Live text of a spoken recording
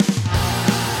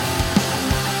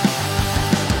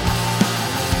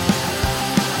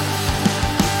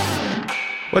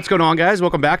What's going on, guys?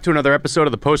 Welcome back to another episode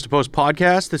of the Post to Post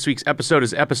podcast. This week's episode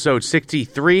is episode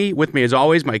 63. With me, as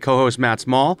always, my co-host Matt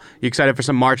Small. You excited for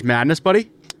some March Madness,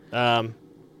 buddy? Talking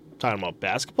about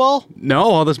basketball? No,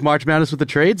 all this March Madness with the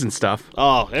trades and stuff.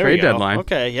 Oh, there Trade we go. deadline.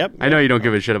 Okay, yep. I know you don't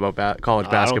give a shit about college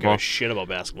I don't give basketball. a shit about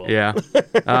basketball. Yeah.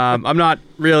 I'm not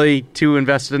really too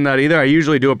invested in that either. I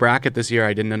usually do a bracket. This year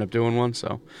I didn't end up doing one,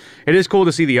 so it is cool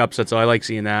to see the upsets. So I like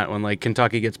seeing that when like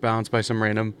Kentucky gets bounced by some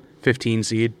random 15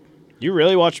 seed. You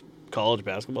really watch college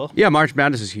basketball? Yeah, March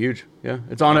Madness is huge. Yeah,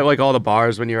 it's on at like all the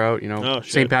bars when you're out. You know, Oh,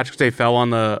 shit. St. Patrick's Day fell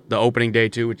on the opening day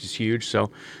too, which is huge.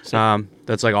 So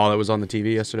that's like all that was on the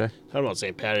TV yesterday. Talking about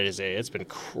St. Patrick's Day, it's been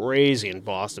crazy in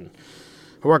Boston.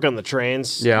 I work on the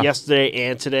trains. Yeah. Yesterday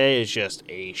and today is just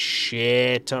a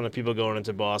shit ton of people going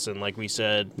into Boston. Like we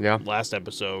said last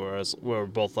episode, where we're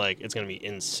both like, it's going to be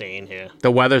insane here.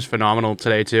 The weather's phenomenal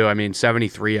today too. I mean,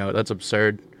 73 out. That's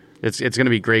absurd. It's going to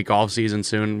be great golf season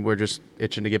soon. We're just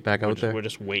itching to get back out there. We're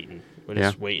just waiting.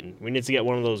 Just waiting. We need to get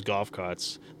one of those golf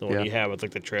carts, the one you have with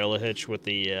like the trailer hitch with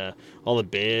the all the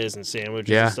beers and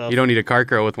sandwiches and stuff. You don't need a cart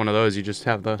girl with one of those. You just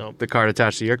have the cart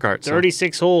attached to your cart.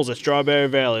 36 holes at Strawberry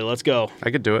Valley. Let's go. I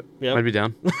could do it. Yep. I'd be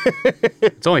down.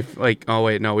 It's only like, oh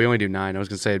wait, no, we only do 9. I was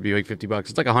going to say it'd be like $50.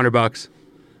 It's like $100.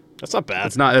 That's not bad.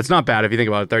 It's not bad if you think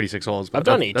about it. 36 holes. But I've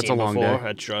done 18 that's a long before day.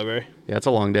 at Strawberry. Yeah, it's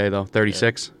a long day though.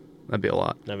 36. That'd be a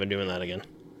lot. Never doing that again.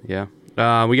 Yeah.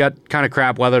 We got kind of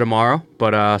crap weather tomorrow,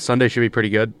 but Sunday should be pretty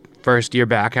good. First year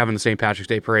back having the St. Patrick's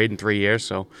Day parade in 3 years,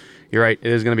 so you're right. It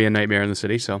is going to be a nightmare in the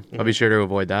city, so I'll be sure to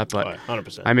avoid that. But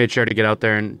 100%. I made sure to get out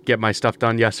there and get my stuff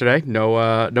done yesterday.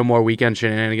 No more weekend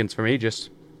shenanigans for me. Just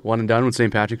one and done with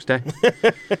St. Patrick's Day.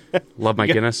 Love my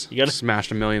Guinness. You gotta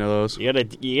smashed a million of those. You gotta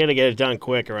get it done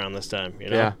quick around this time. You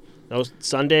know? Yeah. Those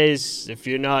Sundays, if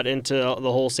you're not into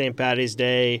the whole St. Patty's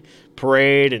Day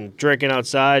parade and drinking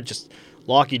outside, just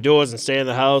lock your doors and stay in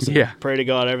the house and pray to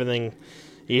God everything.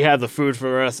 You have the food for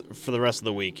the rest of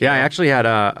the week. Yeah, I actually had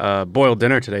a boiled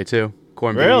dinner today too.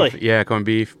 Corned beef. Yeah, corned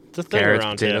beef. It's a thing carrots,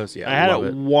 around potatoes. here. Yeah, I had love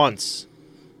it once.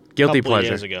 Guilty a couple of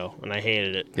pleasure. years ago, and I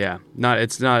hated it. Yeah,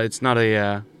 it's not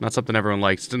something everyone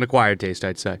likes. It's an acquired taste,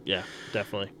 I'd say. Yeah,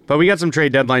 definitely. But we got some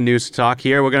trade deadline news to talk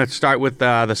here. We're going to start with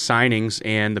the signings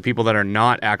and the people that are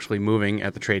not actually moving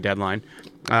at the trade deadline.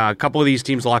 A couple of these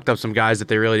teams locked up some guys that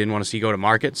they really didn't want to see go to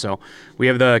market. So we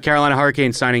have the Carolina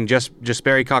Hurricanes signing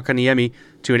Jesperi Kotkaniemi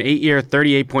to an 8-year,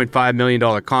 $38.5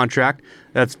 million contract.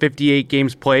 That's 58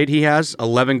 games played. He has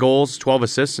 11 goals, 12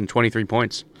 assists, and 23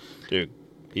 points. Dude,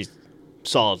 he's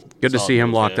solid. Good to see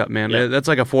him locked up, man. Yeah. That's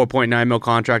like a $4.9 mil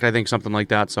contract, I think, something like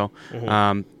that. So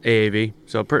AAV.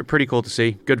 So pretty cool to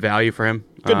see. Good value for him.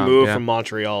 Good move from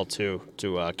Montreal to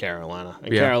Carolina.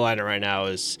 And Carolina right now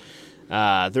is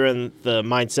they're in the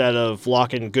mindset of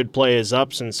locking good players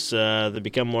up since they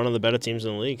become one of the better teams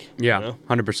in the league. Yeah, you know?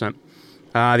 100%.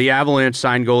 The Avalanche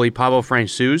signed goalie Pavel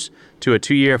Francouz to a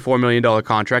 2-year, $4 million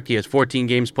contract. He has 14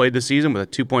 games played this season with a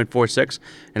 2.46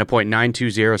 and a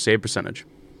 .920 save percentage.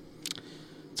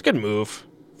 It's a good move.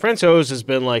 Francouz has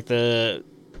been like the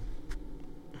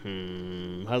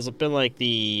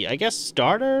I guess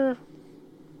starter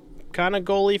kind of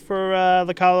goalie for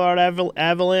the Colorado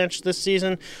Avalanche this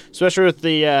season, especially with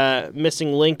the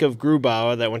missing link of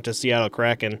Grubauer that went to Seattle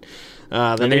Kraken.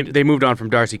 They moved on from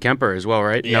Darcy Kemper as well,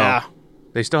 right? Yeah. No.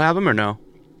 They still have him or no?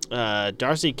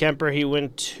 Darcy Kemper, he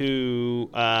went to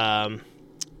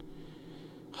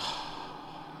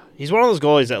he's one of those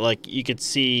goalies that like you could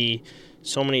see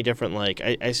so many different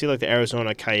I see like the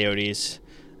Arizona Coyotes.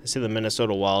 I see the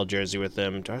Minnesota Wild jersey with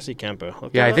them. Darcy Kemper.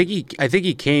 Yeah, I think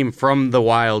he came from the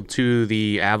Wild to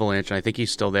the Avalanche, and I think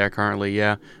he's still there currently.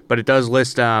 Yeah, but it does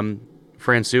list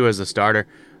Francouz as the starter.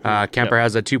 Kemper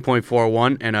has a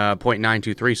 2.41 and a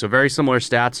 .923, so very similar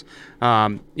stats.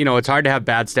 It's hard to have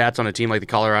bad stats on a team like the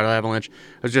Colorado Avalanche.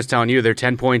 I was just telling you, they're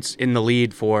 10 points in the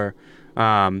lead for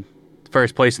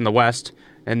first place in the West,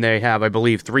 and they have, I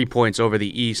believe, 3 points over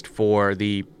the East for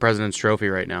the President's Trophy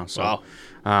right now. So. Wow.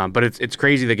 But it's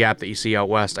crazy the gap that you see out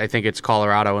west. I think it's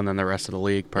Colorado and then the rest of the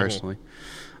league, personally.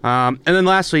 And then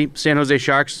lastly, San Jose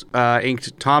Sharks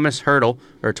inked Tomas Hertl,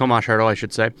 I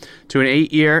should say, to an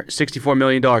 8-year, $64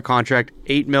 million contract,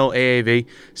 $8 mil AAV,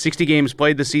 60 games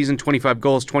played this season, 25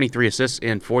 goals, 23 assists,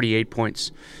 and 48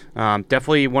 points.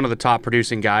 Definitely one of the top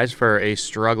producing guys for a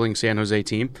struggling San Jose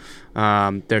team.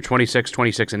 They're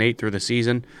 26, and 8 through the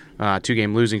season.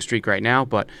 2-game losing streak right now,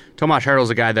 but Tomas Hertl's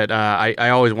a guy that I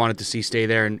always wanted to see stay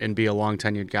there and be a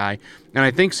long-tenured guy. And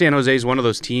I think San Jose is one of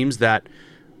those teams that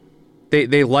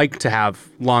they like to have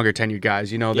longer tenured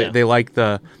guys. You know, they like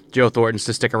the Joe Thorntons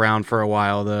to stick around for a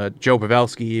while, the Joe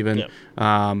Pavelski even,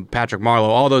 Patrick Marleau.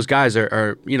 All those guys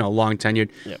are long tenured.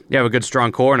 Yep. They have a good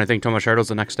strong core, and I think Tomas Hertl's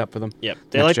the next step for them. Yep,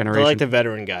 they like the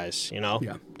veteran guys.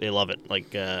 They love it.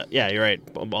 Like you're right.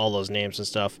 All those names and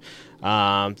stuff.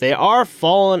 They are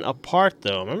falling apart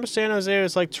though. Remember San Jose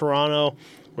was like Toronto,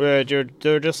 where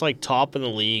they're just like top in the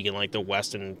league in like the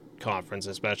Western Conference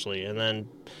especially, and then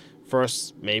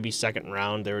first, maybe second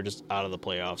round, they were just out of the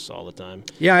playoffs all the time.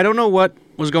 Yeah, I don't know what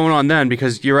was going on then,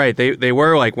 because you're right. They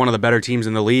were like one of the better teams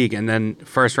in the league, and then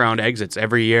first round exits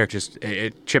every year, just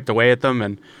it chipped away at them,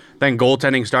 and then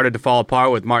goaltending started to fall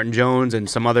apart with Martin Jones and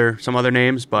some other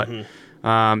names. But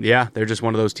they're just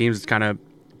one of those teams that's kind of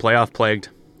playoff plagued.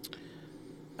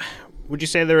 Would you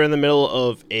say they're in the middle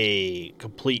of a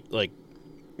complete like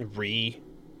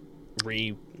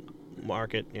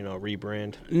market,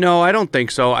 rebrand? No, I don't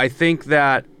think so. I think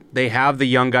that they have the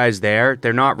young guys there.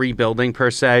 They're not rebuilding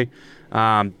per se.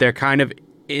 They're kind of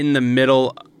in the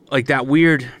middle, like that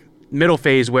weird middle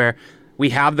phase where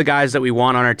we have the guys that we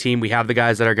want on our team. We have the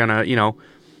guys that are going to,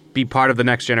 be part of the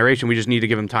next generation. We just need to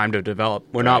give them time to develop.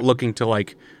 We're not looking to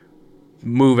like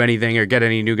move anything or get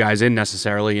any new guys in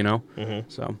necessarily,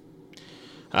 So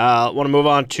want to move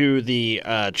on to the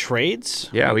trades?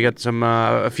 Yeah, we got some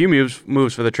a few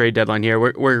moves for the trade deadline here.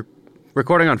 We're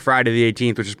recording on Friday the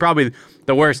 18th, which is probably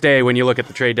the worst day when you look at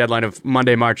the trade deadline of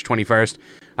Monday, March 21st.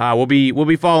 We'll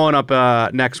be following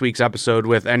up next week's episode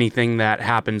with anything that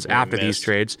happens after these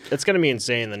trades. It's going to be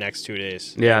insane the next 2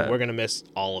 days. Yeah, we're going to miss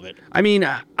all of it. I mean,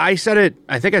 I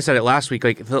think I said it last week.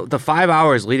 Like the 5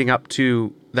 hours leading up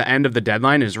to the end of the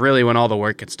deadline is really when all the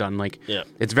work gets done. Like,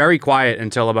 it's very quiet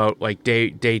until about like day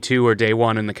 2 or day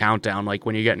 1 in the countdown. Like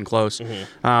when you're getting close.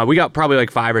 We got probably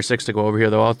like 5 or 6 to go over here,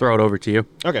 though. I'll throw it over to you.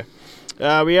 Okay.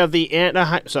 We have the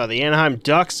Anaheim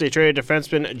Ducks. They traded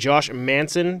defenseman Josh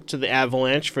Manson to the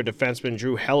Avalanche for defenseman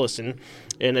Drew Helleson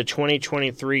in a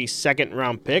 2023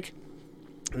 second-round pick.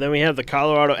 And then we have the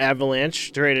Colorado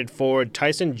Avalanche traded forward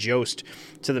Tyson Jost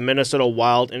to the Minnesota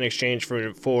Wild in exchange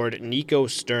for forward Nico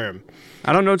Sturm.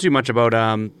 I don't know too much about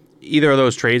either of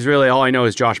those trades, really. All I know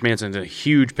is Josh Manson's a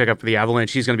huge pickup for the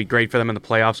Avalanche. He's going to be great for them in the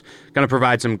playoffs. Going to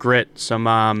provide some grit, some,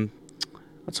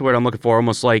 what's the word I'm looking for?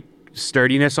 Almost like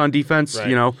sturdiness on defense.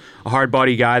 Right. A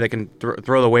hard-body guy that can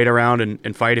throw the weight around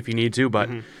and fight if you need to. But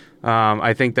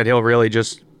I think that he'll really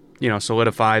just,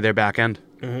 solidify their back end.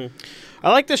 I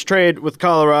like this trade with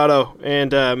Colorado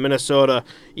and Minnesota.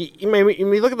 When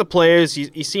you look at the players,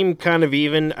 you seem kind of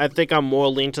even. I think I'm more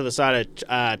leaning to the side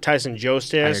of Tyson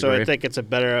Jost here, so I think it's a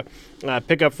better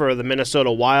pickup for the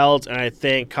Minnesota Wild. And I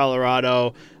think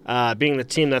Colorado, being the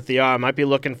team that they are, might be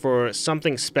looking for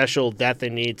something special that they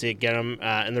need to get them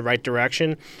in the right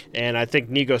direction. And I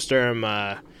think Nico Sturm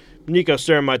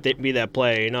might be that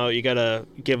player. You got to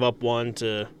give up one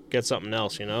to get something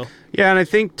else, Yeah, and I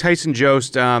think Tyson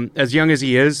Jost, as young as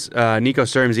he is, Nico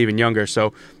Sturm's even younger,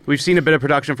 so we've seen a bit of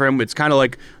production for him. It's kind of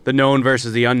like the known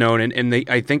versus the unknown, and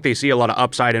I think they see a lot of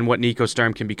upside in what Nico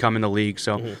Sturm can become in the league,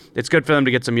 so it's good for them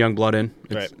to get some young blood in.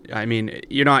 Right. I mean,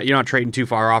 you're not trading too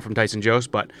far off from Tyson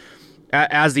Jost, but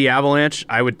as the Avalanche,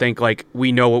 I would think like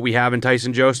we know what we have in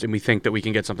Tyson Jost, and we think that we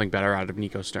can get something better out of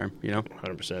Nico Sturm,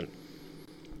 100%.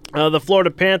 The Florida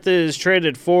Panthers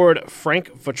traded forward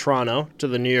Frank Vatrano to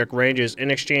the New York Rangers in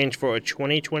exchange for a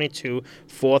 2022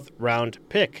 fourth-round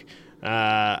pick.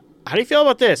 How do you feel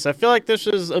about this? I feel like this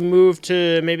was a move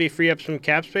to maybe free up some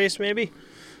cap space, maybe?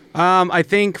 I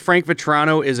think Frank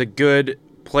Vatrano is a good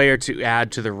player to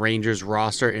add to the Rangers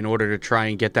roster in order to try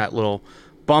and get that little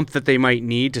bump that they might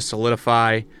need to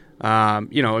solidify, and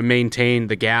maintain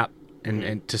the gap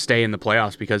and to stay in the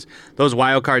playoffs, because those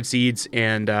wild card seeds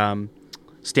and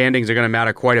standings are going to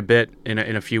matter quite a bit in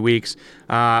a few weeks.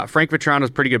 Frank Vatrano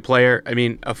is a pretty good player. I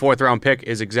mean, a fourth-round pick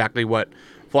is exactly what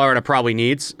Florida probably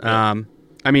needs. Yeah.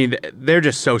 I mean, they're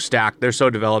just so stacked. They're so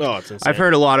developed. Oh, it's insane. I've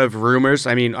heard a lot of rumors.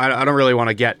 I mean, I don't really want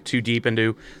to get too deep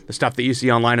into the stuff that you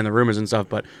see online and the rumors and stuff,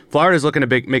 but Florida's looking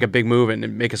to make a big move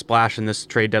and make a splash in this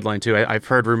trade deadline, too. I've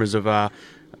heard rumors of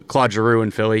Claude Giroux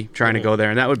in Philly trying to go there,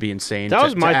 and that would be insane. That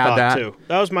was my thought too.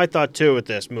 That was my thought too with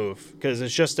this move, because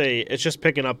it's just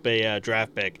picking up a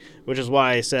draft pick, which is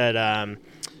why I said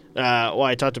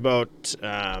why I talked about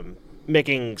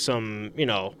making some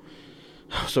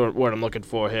sort of what I'm looking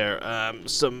for here,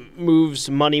 some moves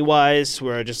money wise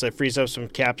where it just frees up some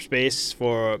cap space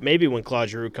for maybe when Claude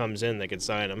Giroux comes in they could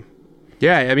sign him.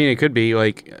 Yeah, I mean it could be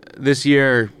like this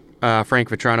year. Frank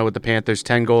Vatrano with the Panthers,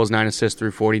 10 goals, 9 assists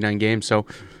through 49 games. So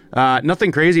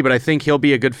Nothing crazy, but I think he'll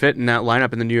be a good fit in that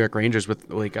lineup in the New York Rangers with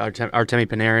like Artemi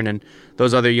Panarin and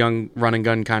those other young run and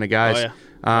gun kind of guys.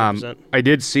 Oh, yeah. I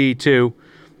did see too.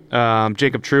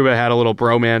 Jacob Trouba had a little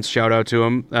bromance shout out to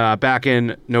him back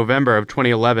in November of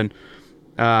 2011.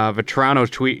 Vetrano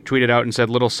tweeted out and said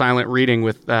little silent reading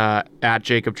with at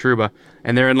Jacob Trouba,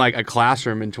 and they're in like a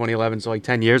classroom in 2011, so like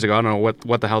 10 years ago. I don't know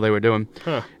what the hell they were doing.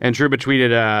 Huh. And Trouba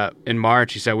tweeted in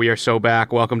March, he said, "We are so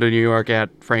back. Welcome to New York," at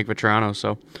Frank Vetrano.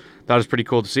 So that was pretty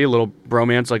cool to see, a little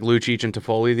bromance like Lucic and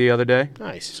Toffoli the other day.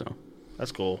 Nice. So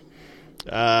that's cool.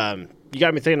 You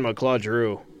got me thinking about Claude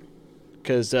Giroux,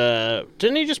 because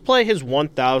didn't he just play his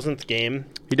 1,000th game?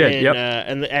 He did, yep.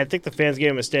 And I think the fans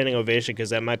gave him a standing ovation because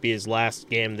that might be his last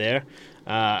game there.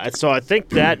 So I think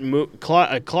that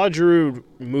Claude Giroux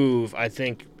move, I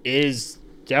think, is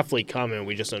definitely coming.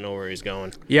 We just don't know where he's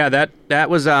going. Yeah, that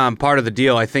was part of the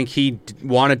deal. I think he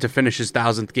wanted to finish his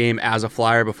 1,000th game as a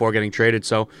Flyer before getting traded,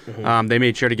 so they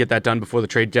made sure to get that done before the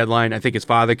trade deadline. I think his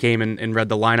father came and read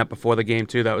the lineup before the game,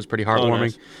 too. That was pretty heartwarming. Oh,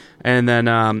 nice. And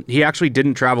then he actually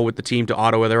didn't travel with the team to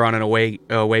Ottawa. They're on an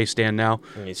away stand now,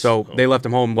 so they left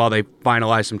him home while they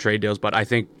finalized some trade deals. But I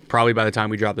think probably by the time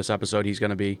we drop this episode, he's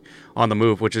going to be on the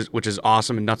move, which is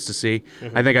awesome and nuts to see.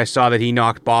 I think I saw that he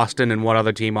knocked Boston and one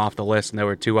other team off the list, and there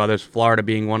were two others, Florida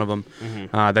being one of them,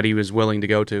 that he was willing to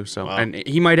go to. So, wow. And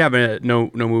he might have a no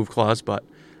move clause, but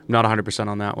I'm not 100%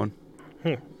 on that one.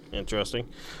 Interesting.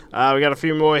 We got a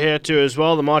few more here, too, as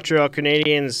well. The Montreal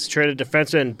Canadiens traded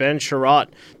defenseman Ben Chiarot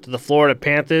to the Florida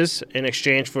Panthers in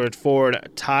exchange for forward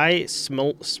Ty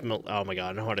oh, my God, I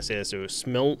don't know how to say this.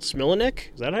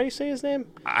 Smilanic? Is that how you say his name?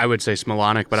 I would say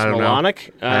Smilanic, but I don't know.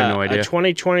 Smilanic? I have no idea. A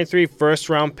 2023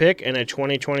 first-round pick and a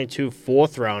 2022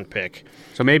 fourth-round pick.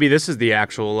 So maybe this is the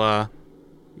actual... the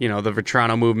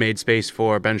Vetrano move made space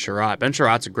for Ben Chiarot. Ben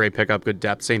Chiarot's a great pickup, good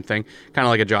depth, same thing. Kind of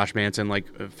like a Josh Manson, like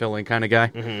filling kind of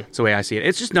guy. That's the way I see it.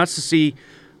 It's just nuts to see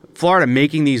Florida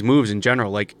making these moves in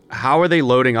general. Like, how are they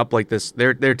loading up like this?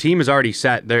 Their team is already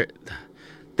set. They're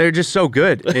just so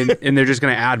good, and they're just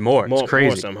going to add more. It's crazy.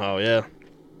 More somehow, yeah.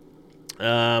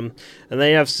 And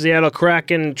they have Seattle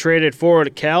Kraken traded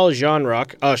forward Jean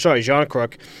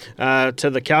Kruk to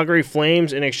the Calgary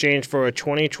Flames in exchange for a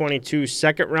 2022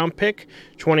 second-round pick,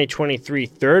 2023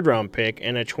 third-round pick,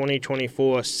 and a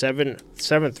 2024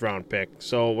 seventh-round pick.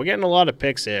 So we're getting a lot of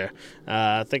picks here.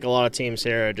 I think a lot of teams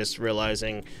here are just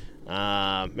realizing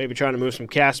maybe trying to move some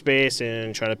cap space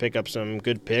and try to pick up some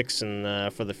good picks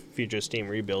and for the future team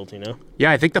rebuild,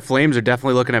 Yeah, I think the Flames are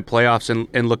definitely looking at playoffs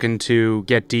and looking to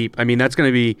get deep. I mean, that's going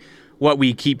to be what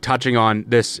we keep touching on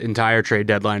this entire trade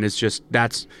deadline. Is just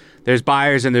there's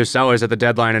buyers and there's sellers at the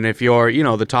deadline, and if you're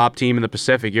the top team in the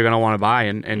Pacific, you're going to want to buy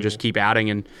and just keep adding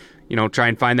and try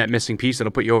and find that missing piece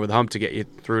that'll put you over the hump to get you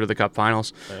through to the Cup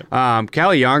Finals. Right.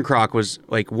 Calle Jarnkrok was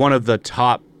like one of the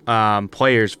top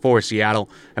players for Seattle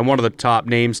and one of the top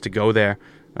names to go there.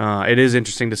 It is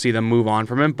interesting to see them move on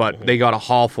from him, but they got a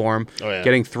haul for him. Oh, yeah.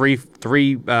 Getting three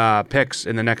picks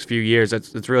in the next few years,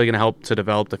 it's really going to help to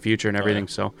develop the future and everything.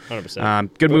 So,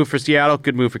 100%. Good move for Seattle,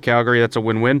 good move for Calgary. That's a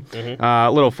win-win.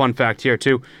 A little fun fact here,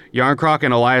 too. Jarnkrok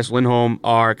and Elias Lindholm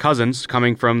are cousins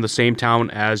coming from the same town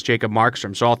as Jacob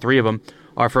Markstrom. So all three of them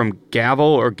are from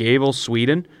Gävle,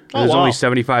 Sweden. There's only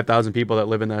 75,000 people that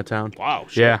live in that town. Wow.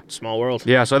 Shit. Yeah. Small world.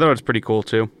 Yeah, so I thought it was pretty cool,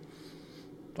 too.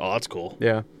 Oh, that's cool.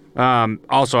 Yeah.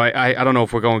 Also, I don't know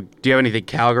if we're going... Do you have anything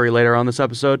Calgary later on this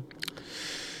episode?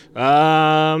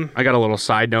 I got a little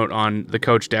side note on the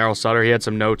coach, Daryl Sutter. He had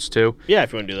some notes, too. Yeah,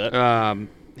 if you want to do that.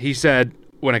 He said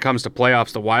when it comes to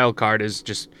playoffs, the wild card is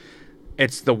just...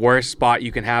 It's the worst spot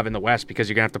you can have in the West because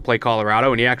you're going to have to play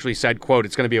Colorado. And he actually said, quote,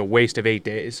 it's going to be a waste of 8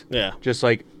 days. Yeah. Just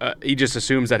like, he just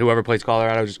assumes that whoever plays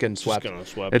Colorado is just getting swept.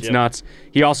 It's yep. nuts.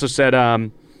 He also said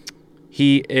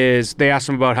they asked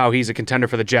him about how he's a contender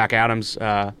for the Jack Adams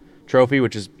trophy,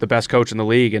 which is the best coach in the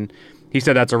league. And he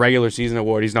said that's a regular season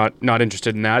award. He's not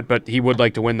interested in that, but he would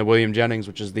like to win the William Jennings,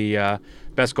 which is the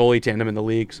best goalie tandem in the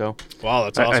league. So wow,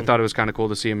 that's awesome. I thought it was kind of cool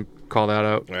to see him call that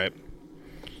out. Right.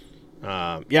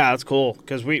 Yeah, that's cool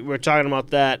because we're talking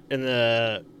about that in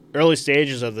the early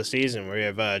stages of the season where you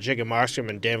have Jacob Markstrom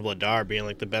and Dan Vladar being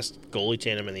like the best goalie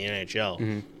tandem in the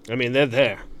NHL. I mean, they're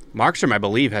there. Markstrom, I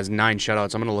believe, has 9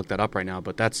 shutouts. I'm going to look that up right now,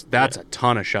 but that's a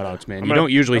ton of shutouts, man. You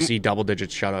don't usually see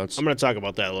double-digit shutouts. I'm going to talk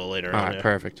about that a little later on. All right,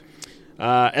 perfect.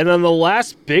 And then the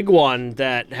last big one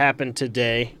that happened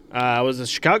today was the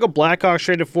Chicago Blackhawks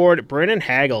traded forward Brandon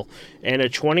Hagel and a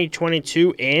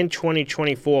 2022 and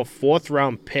 2024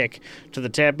 fourth-round pick to the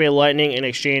Tampa Bay Lightning in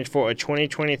exchange for a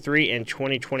 2023 and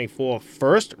 2024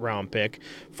 first-round pick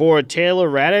for Taylor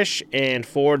Radish and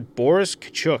forward Boris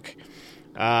Tkachuk.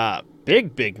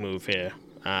 Big move here.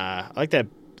 I like that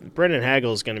Brendan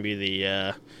Hagel is going to be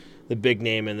the big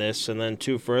name in this, and then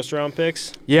 2 first-round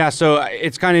picks. Yeah, so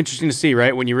it's kind of interesting to see,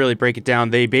 right? When you really break it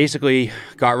down, they basically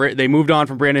they moved on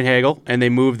from Brandon Hagel, and they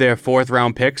moved their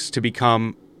 4th-round picks to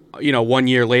become, 1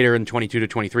 year later in 22 to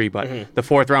 23. But the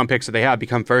 4th-round picks that they have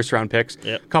become first-round picks.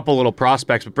 Yep. A couple little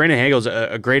prospects, but Brandon Hagel's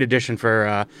a great addition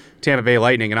for Tampa Bay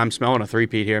Lightning, and I'm smelling a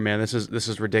three-peat here, man. This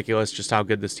is ridiculous, just how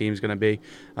good this team's going to be.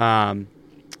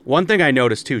 One thing I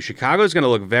noticed, too, Chicago's going to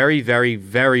look very, very,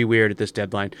 very weird at this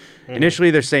deadline.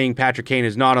 Initially, they're saying Patrick Kane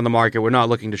is not on the market. We're not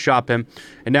looking to shop him.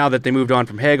 And now that they moved on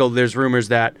from Hagel, there's rumors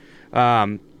that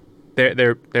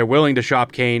they're willing to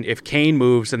shop Kane. If Kane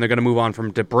moves, then they're going to move on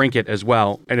from DeBrincat as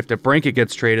well. And if DeBrincat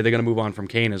gets traded, they're going to move on from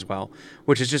Kane as well,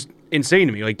 which is just insane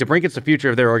to me. Like, DeBrincat's the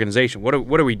future of their organization. What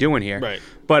are we doing here? Right.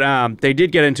 But they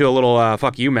did get into a little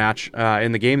fuck you match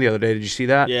in the game the other day. Did you see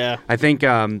that? Yeah. I think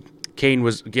Kane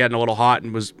was getting a little hot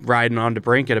and was riding on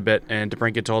DeBrincat a bit, and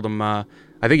DeBrincat told him, I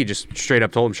think he just straight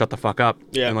up told him, shut the fuck up,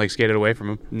 and skated away from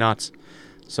him. Nuts.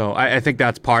 So I think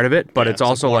that's part of it, but it's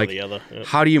also like,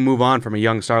 how do you move on from a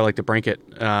young star like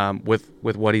DeBrincat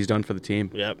with what he's done for the team?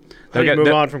 Yep. How do you move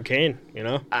on from Kane,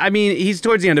 I mean, he's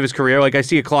towards the end of his career. Like, I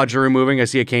see a Claude Giroux moving, I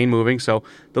see a Kane moving, so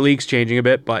the league's changing a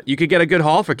bit, but you could get a good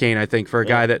haul for Kane, I think, for a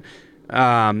guy that,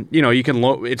 you can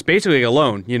it's basically a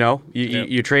loan,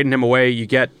 you're trading him away, you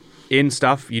get in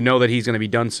stuff, that he's going to be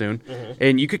done soon,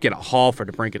 and you could get a haul for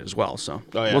DeBrincat as well. So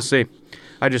we'll see.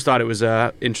 I just thought it was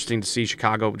interesting to see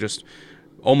Chicago just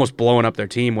almost blowing up their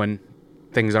team when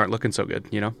things aren't looking so good.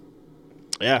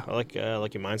 Yeah, I like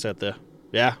your mindset there.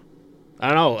 Yeah, I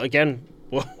don't know. Again,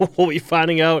 we'll be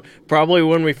finding out probably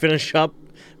when we finish up.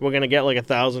 We're gonna get like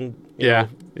 1,000. Yeah.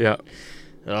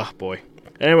 Oh boy.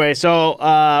 Anyway, so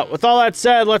with all that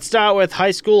said, let's start with high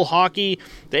school hockey.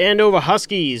 The Andover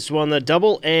Huskies won the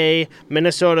AA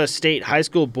Minnesota State High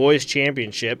School Boys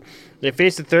Championship. They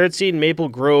faced the 3rd seed Maple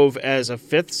Grove as a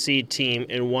 5th seed team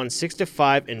and won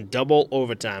 6-5 in double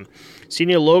overtime.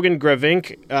 Senior Logan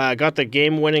Gravink got the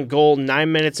game-winning goal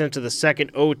 9 minutes into the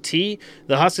second OT.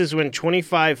 The Huskies win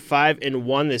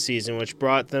 25-5-1 this season, which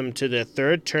brought them to their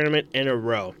 3rd tournament in a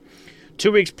row.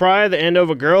 2 weeks prior, the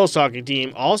Andover girls hockey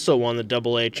team also won the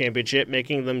AA championship,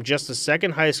 making them just the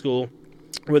 2nd high school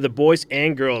where the boys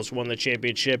and girls won the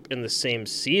championship in the same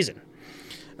season.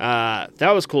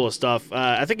 That was cool stuff.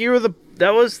 I think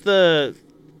that was the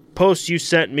post you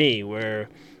sent me where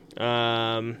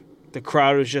the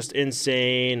crowd was just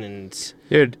insane. And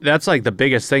dude, that's like the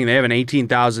biggest thing. They have an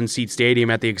 18,000 seat stadium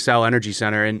at the Xcel Energy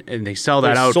Center, and they sell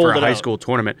that out for a high school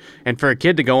tournament. And for a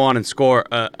kid to go on and score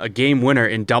a game winner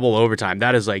in double overtime,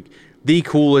 that is like the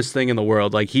coolest thing in the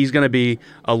world. Like, he's going to be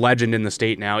a legend in the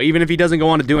state now, even if he doesn't go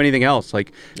on to do anything else.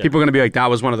 Like, people are going to be like, that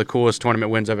was one of the coolest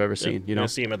tournament wins I've ever seen. You'll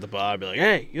see him at the bar, be like,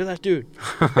 hey, you're that dude.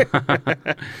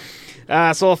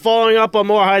 So following up on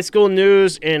more high school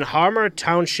news, in Harmer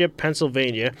Township,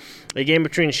 Pennsylvania, a game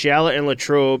between Charlotte and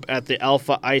Latrobe at the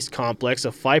Alpha Ice Complex,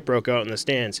 a fight broke out in the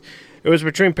stands. It was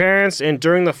between parents, and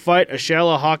during the fight, a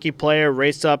Charlotte hockey player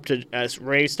raced up in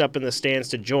the stands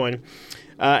to join.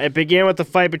 It began with a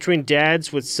fight between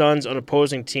dads with sons on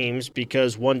opposing teams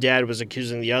because one dad was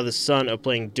accusing the other son of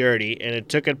playing dirty, and it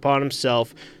took it upon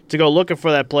himself to go looking for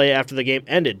that play after the game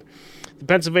ended. The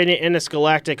Pennsylvania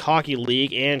Interscholastic Hockey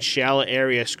League and Charlotte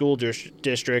Area School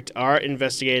District are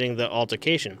investigating the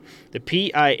altercation. The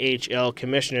PIHL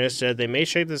commissioner said they may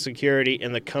shake the security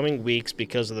in the coming weeks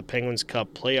because of the Penguins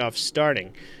Cup playoffs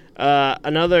starting.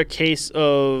 Another case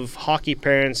of hockey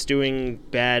parents doing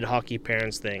bad hockey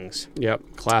parents things. Yep,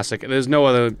 classic. There's no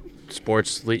other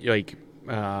sports league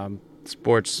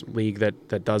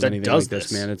that does anything like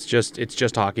this, man. It's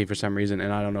just hockey for some reason,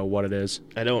 and I don't know what it is.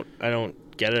 I don't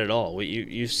get it at all.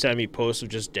 You send me posts of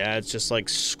just dads just like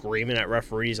screaming at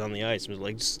referees on the ice. It was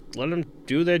like, just let them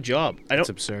do their job. It's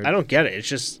absurd. I don't get it.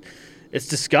 It's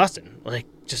disgusting. Like,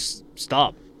 just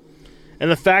stop.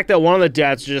 And the fact that one of the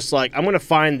dads just like, I'm going to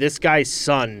find this guy's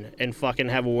son and fucking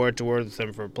have a word with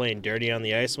him for playing dirty on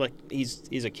the ice. I'm like,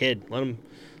 he's a kid. Let him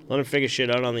figure shit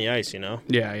out on the ice, Yeah,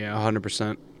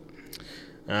 100%.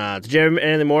 Did you have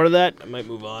anything more to that? I might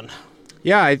move on.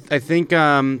 Yeah, I think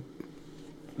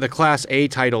the Class A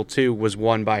title, too, was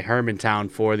won by Hermantown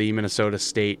for the Minnesota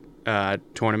State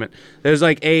tournament. There's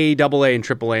like A, AA, and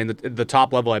AAA, and the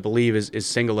top level, I believe, is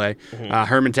single A. Mm-hmm.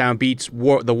 Hermantown beats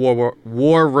the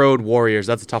War Road Warriors.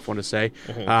 That's a tough one to say.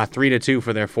 Mm-hmm. 3-2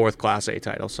 for their 4th Class A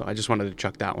title. So I just wanted to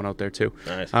chuck that one out there too.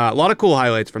 Nice. A lot of cool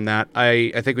highlights from that.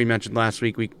 I think we mentioned last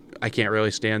week I can't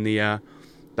really stand the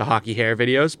hockey hair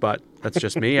videos, but that's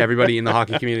just me. Everybody in the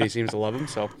hockey community seems to love them,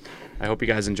 so I hope you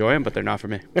guys enjoy them, but they're not for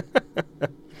me.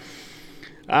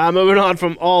 Moving on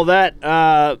from all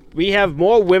that, we have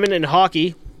more women in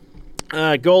hockey.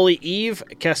 Goalie Eve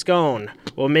Cascon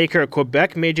will make her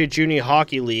Quebec Major Junior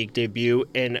Hockey League debut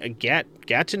in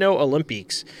Gatineau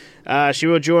Olympiques. She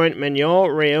will join Manon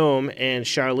Rhéaume and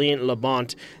Charlene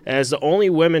Labonte as the only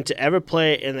women to ever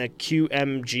play in the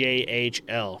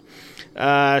QMJHL.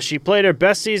 She played her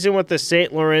best season with the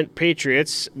St. Laurent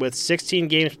Patriots with 16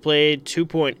 games played,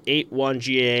 2.81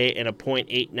 GAA, and a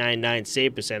 .899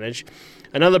 save percentage.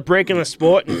 Another break in the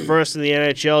sport and first in the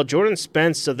NHL, Jordan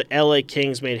Spence of the LA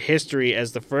Kings made history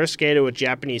as the first skater with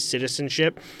Japanese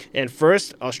citizenship and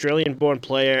first Australian-born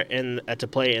player to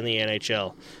play in the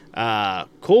NHL.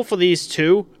 Cool for these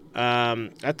two.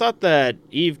 I thought that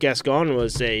Eve Gascon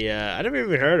was I never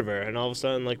even heard of her, and all of a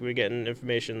sudden, like, we're getting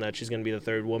information that she's going to be the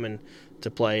third woman to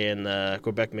play in the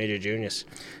Quebec Major Juniors.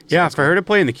 So yeah, for her to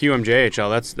play in the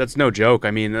QMJHL, that's no joke.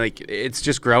 I mean, like, it's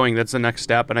just growing. That's the next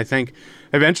step, and I think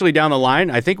eventually down the line,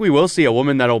 I think we will see a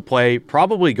woman that'll play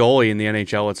probably goalie in the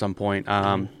NHL at some point.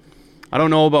 I don't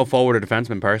know about forward or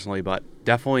defenseman personally, but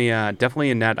definitely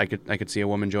in net, I could see a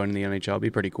woman joining the NHL. It'd be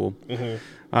pretty cool. Mm-hmm.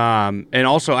 And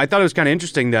also, I thought it was kind of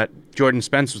interesting that Jordan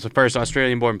Spence was the first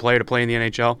Australian-born player to play in the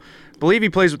NHL. I believe he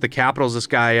plays with the Capitals. This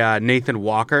guy Nathan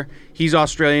Walker, he's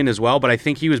Australian as well, but I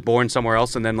think he was born somewhere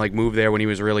else and then like moved there when he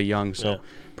was really young. So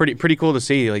pretty cool to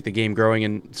see like the game growing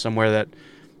in somewhere that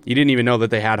you didn't even know that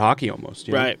they had hockey almost.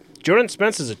 Right. Jordan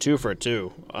Spence is a 2-for-2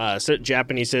 too.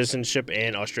 Japanese citizenship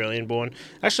and Australian-born.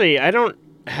 Actually, I don't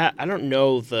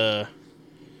know the.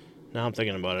 Now I'm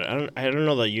thinking about it. I don't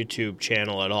know the YouTube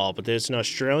channel at all, but there's an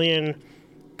Australian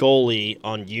goalie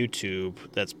on YouTube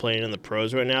that's playing in the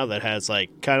pros right now that has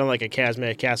kind of like a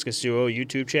Kazmir Kaskasuo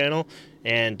YouTube channel,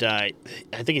 and I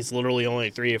think it's literally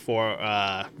only 3 or 4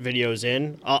 videos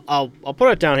in. I'll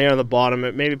put it down here on the bottom.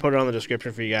 Maybe put it on the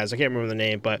description for you guys. I can't remember the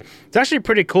name, but it's actually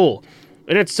pretty cool,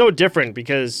 and it's so different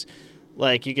because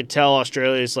like you could tell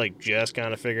Australia's like just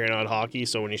kind of figuring out hockey.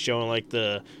 So when he's showing like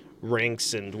the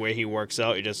rinks and where he works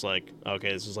out, you're just like,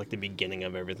 okay, this is like the beginning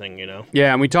of everything, you know?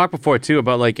 Yeah, and we talked before too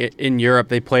about like in Europe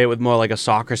they play it with more like a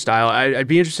soccer style. I'd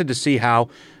be interested to see how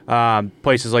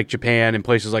places like Japan and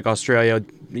places like Australia,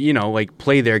 you know, like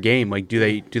play their game. Like, do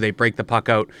they break the puck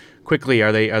out quickly?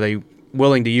 Are they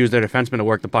willing to use their defenseman to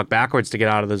work the puck backwards to get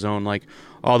out of the zone? Like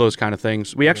all those kind of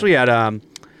things. We actually had, I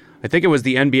think it was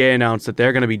the NBA announced that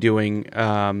they're going to be doing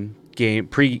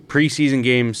preseason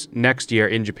games next year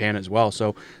in Japan as well.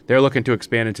 So they're looking to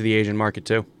expand into the Asian market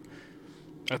too.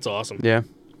 That's awesome. Yeah,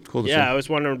 cool to see. Yeah, I was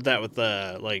wondering that with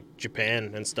like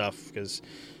Japan and stuff because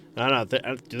I don't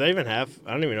know. Do they even have?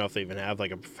 I don't even know if they even have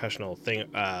like a professional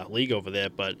league over there.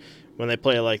 But when they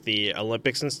play like the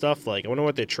Olympics and stuff, like I wonder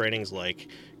what their training's like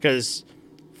because.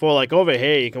 For like over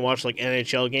here, you can watch like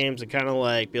NHL games and kind of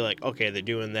like be like, okay, they're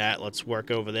doing that. Let's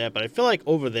work over there. But I feel like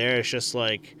over there, it's just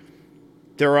like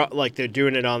they're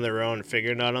doing it on their own,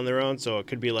 figuring it out on their own. So it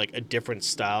could be like a different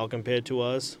style compared to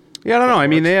us. Yeah, I don't know. I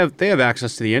mean, they have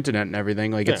access to the internet and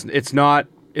everything. Like it's not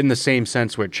in the same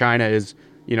sense where China is,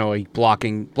 you know, like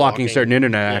blocking certain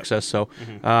internet access. So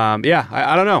I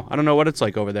don't know. I don't know what it's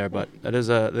like over there, but that is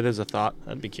a thought.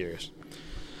 I'd be curious.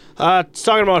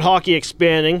 Talking about hockey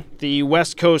expanding, the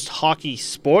West Coast Hockey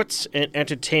Sports and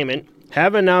Entertainment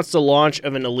have announced the launch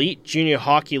of an elite junior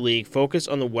hockey league focused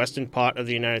on the western part of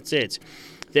the United States.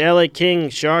 The LA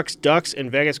Kings, Sharks, Ducks, and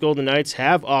Vegas Golden Knights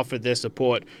have offered their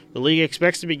support. The league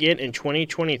expects to begin in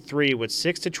 2023 with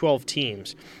 6 to 12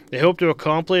 teams. They hope to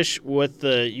accomplish what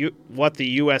the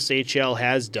USHL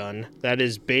has done, that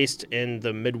is based in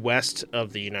the Midwest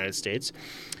of the United States.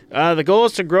 The goal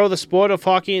is to grow the sport of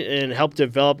hockey and help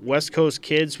develop West Coast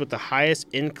kids with the highest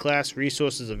in-class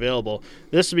resources available.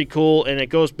 This would be cool, and it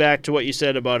goes back to what you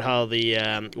said about how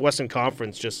the Western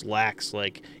Conference just lacks.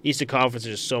 Like, Eastern Conference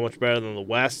is just so much better than the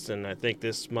West, and I think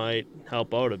this might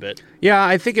help out a bit. Yeah,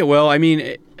 I think it will. I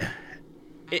mean,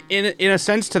 in a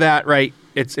sense to that, right,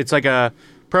 it's like a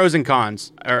pros and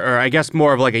cons, or I guess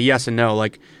more of like a yes and no.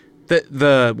 Like,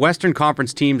 the Western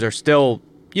Conference teams are still,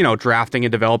 you know, drafting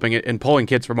and developing it and pulling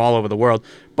kids from all over the world.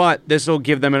 But this will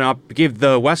give them give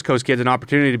the West Coast kids an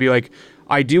opportunity to be like,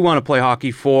 I do want to play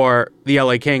hockey for the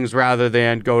LA Kings rather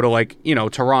than go to like, you know,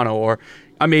 Toronto or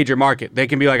a major market. They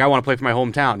can be like, I want to play for my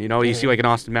hometown. You know, you see like an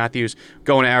Austin Matthews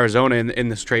going to Arizona in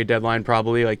this trade deadline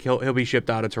probably. Like he'll be shipped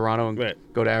out of Toronto and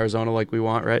go to Arizona like we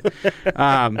want, right?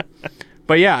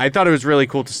 But yeah, I thought it was really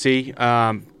cool to see.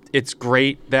 It's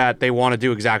great that they want to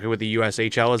do exactly what the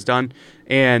USHL has done.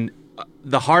 And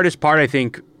the hardest part, I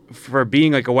think, for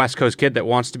being like a West Coast kid that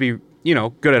wants to be, you know,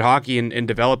 good at hockey and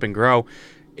develop and grow,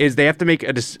 is they have to make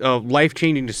a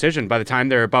life-changing decision by the time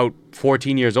they're about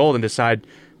 14 years old and decide,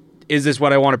 is this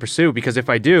what I want to pursue? Because if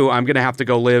I do, I'm going to have to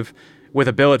go live with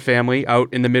a billet family out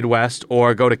in the Midwest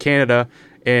or go to Canada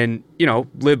and,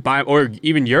 live by, or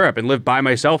even Europe and live by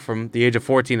myself from the age of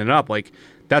 14 and up. Like,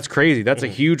 that's crazy. That's a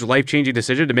huge life-changing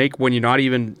decision to make when you're not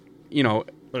even, an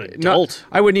adult.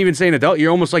 I wouldn't even say an adult.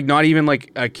 You're almost like not even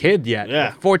like a kid yet. Yeah.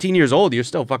 Like 14 years old, you're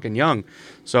still fucking young.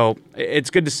 So it's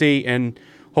good to see, and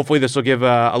hopefully this will give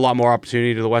a lot more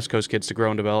opportunity to the West Coast kids to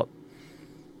grow and develop.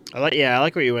 I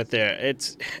like where you went there.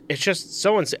 It's just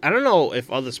so insane. I don't know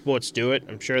if other sports do it.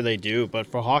 I'm sure they do, but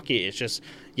for hockey, it's just,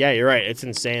 yeah, you're right. It's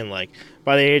insane. Like,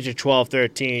 by the age of 12,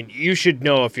 13, you should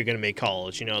know if you're going to make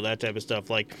college, that type of stuff.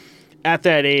 Like, at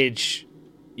that age,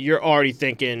 you're already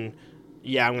thinking,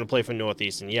 yeah, I'm going to play for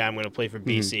Northeastern. Yeah, I'm going to play for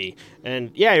BC.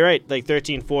 And, yeah, you're right. Like,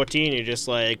 13, 14, you're just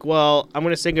like, well, I'm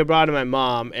going to say goodbye to my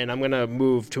mom, and I'm going to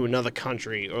move to another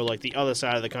country or, like, the other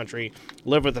side of the country,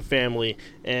 live with a family,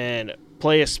 and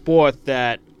play a sport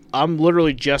that I'm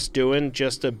literally just doing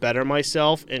just to better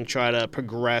myself and try to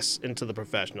progress into the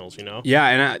professionals, Yeah,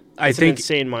 and I think...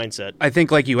 It's an insane mindset. I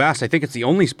think, like you asked, I think it's the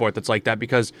only sport that's like that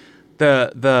because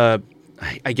the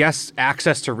I guess,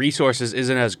 access to resources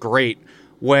isn't as great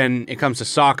when it comes to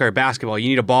soccer or basketball. You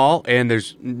need a ball, and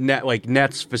there's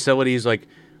nets, facilities, like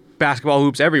basketball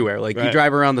hoops everywhere. Like, you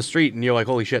drive around the street, and you're like,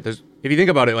 holy shit, there's... If you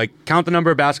think about it, like, count the number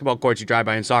of basketball courts you drive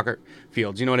by in soccer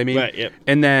fields. You know what I mean? Right, yep.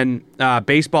 And then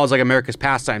baseball is like America's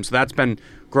pastime, so that's been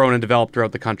grown and developed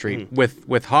throughout the country.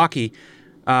 With hockey,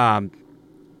 to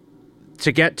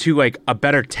get to, like, a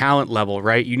better talent level,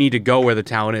 right, you need to go where the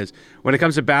talent is. When it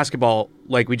comes to basketball,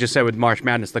 like we just said with March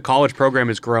Madness, the college program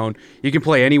has grown. You can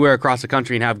play anywhere across the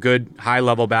country and have good,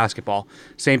 high-level basketball.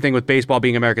 Same thing with baseball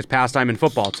being America's pastime and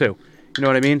football, too. You know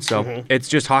what I mean? So it's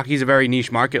just hockey's a very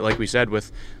niche market, like we said,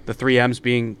 with the 3Ms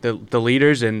being the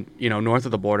leaders and, north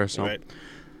of the border. So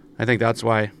I think that's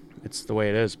why it's the way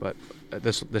it is. But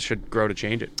this should grow to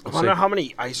change it. I wonder how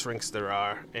many ice rinks there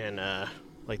are in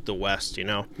like the West.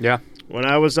 Yeah. When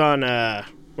I was on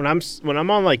when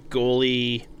I'm on like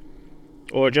goalie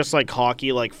or just like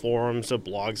hockey like forums or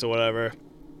blogs or whatever,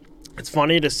 it's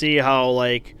funny to see how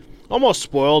like almost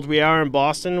spoiled we are in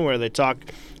Boston, where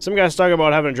some guys talk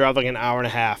about having to drive like an hour and a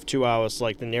half, 2 hours to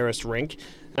like the nearest rink.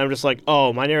 And I'm just like,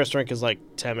 oh, my nearest rink is like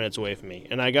 10 minutes away from me.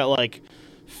 And I got like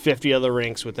 50 other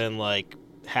rinks within like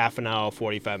half an hour,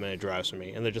 45-minute drives from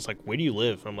me. And they're just like, where do you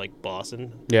live? I'm like,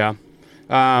 Boston. Yeah.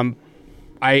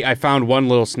 I found one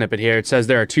little snippet here. It says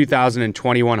there are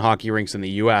 2,021 hockey rinks in the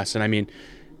U.S. And I mean,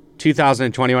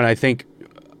 2,021, I think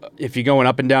if you're going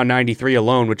up and down 93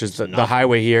 alone, which is the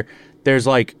highway here, there's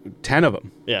like 10 of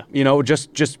them. Yeah.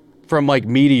 Just from like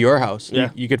me to your house,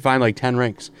 yeah. you could find like 10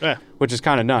 rinks, which is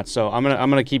kind of nuts. So I'm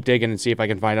gonna keep digging and see if I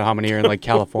can find out how many are in like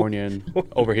California and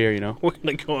over here. We're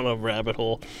gonna go on a rabbit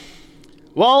hole.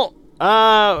 Well,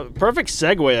 perfect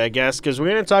segue, I guess, because we're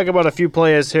gonna talk about a few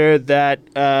players here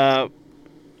that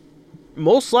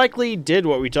most likely did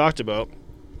what we talked about.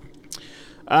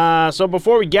 So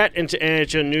before we get into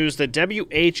NHL news, the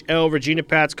WHL Regina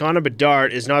Pats Connor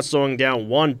Bedard is not slowing down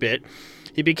one bit.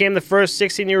 He became the first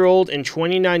 16-year-old in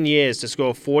 29 years to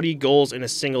score 40 goals in a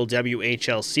single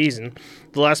WHL season.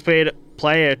 The last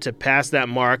player to pass that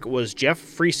mark was Jeff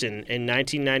Friesen in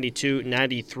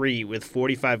 1992-93 with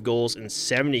 45 goals in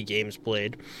 70 games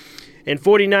played. In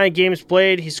 49 games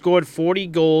played, he scored 40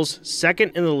 goals,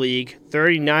 second in the league,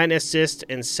 39 assists,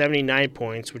 and 79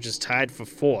 points, which is tied for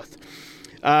fourth.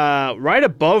 Right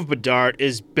above Bedard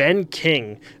is Ben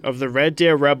King of the Red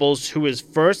Deer Rebels, who is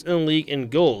first in the league in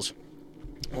goals.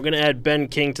 We're going to add Ben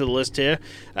King to the list here.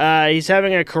 He's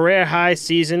having a career-high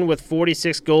season with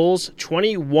 46 goals.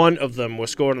 21 of them were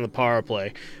scored on the power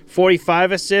play.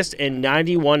 45 assists and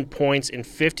 91 points in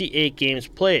 58 games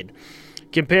played.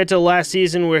 Compared to last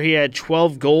season where he had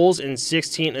 12 goals and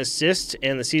 16 assists,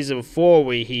 and the season before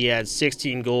where he had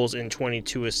 16 goals and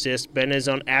 22 assists, Ben is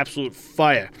on absolute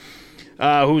fire.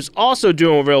 Who's also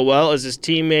doing real well is his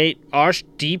teammate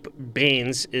Arshdeep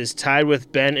Bains is tied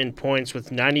with Ben in points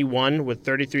with 91 with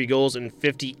 33 goals and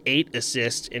 58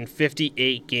 assists in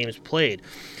 58 games played.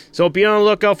 So be on the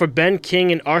lookout for Ben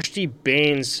King and Arshdeep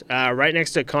Bains right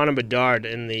next to Connor Bedard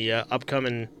in the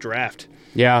upcoming draft.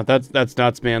 Yeah, that's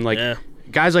nuts, man. Like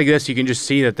guys like this, you can just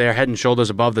see that they're head and shoulders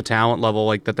above the talent level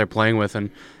like that they're playing with, and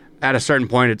at a certain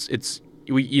point,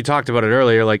 you talked about it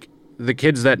earlier, like. The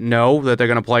kids that know that they're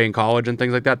going to play in college and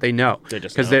things like that, they know.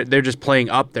 Because they're just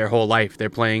playing up their whole life. They're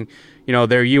playing,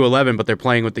 they're U11, but they're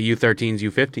playing with the U13s,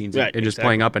 U15s, and just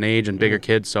playing up in age and bigger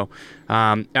kids. So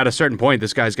at a certain point,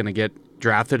 this guy's going to get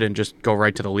drafted and just go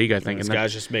right to the league, I think. These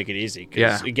guys just make it easy.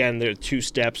 Because, again, they're 2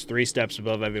 steps, 3 steps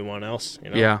above everyone else.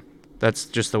 Yeah, that's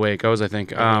just the way it goes, I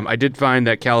think. I did find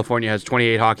that California has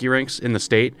 28 hockey rinks in the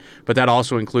state, but that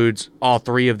also includes all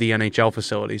 3 of the NHL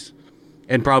facilities.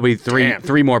 and probably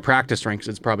three more practice rinks.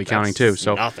 It's probably counting too.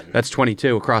 So nothing. That's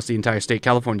 22 across the entire state.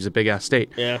 California's a big ass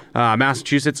state. Yeah.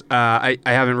 Massachusetts, I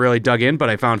haven't really dug in, but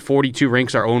I found 42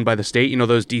 rinks are owned by the state. You know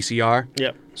those DCR.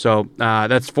 Yep. So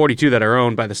that's 42 that are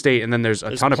owned by the state, and then there's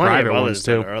a ton of private ones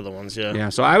too. There are other ones, yeah. Yeah.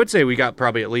 So I would say we got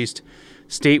probably at least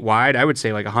statewide. I would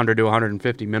say like 100 to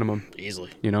 150 minimum.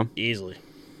 Easily. Easily.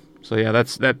 So yeah,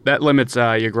 that limits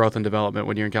your growth and development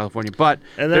when you're in California. But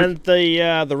then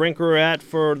the rink we're at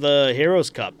for the Heroes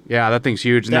Cup. Yeah, that thing's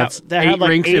huge, and that's that 8 had like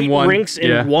rinks 8 in one. rinks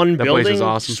in one that building. Place is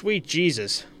awesome. Sweet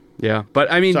Jesus. Yeah,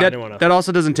 but I mean that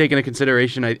also doesn't take into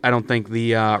consideration. I don't think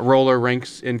the roller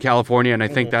rinks in California, and I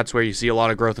think that's where you see a lot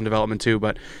of growth and development too.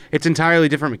 But it's entirely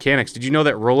different mechanics. Did you know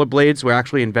that rollerblades were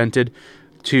actually invented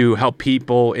to help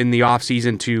people in the off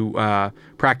season to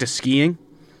practice skiing?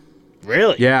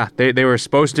 Really? Yeah, they were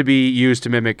supposed to be used to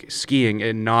mimic skiing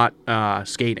and not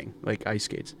skating, like ice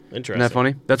skates. Interesting. Isn't that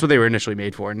funny? That's what they were initially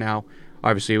made for. Now,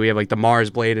 obviously, we have like the Mars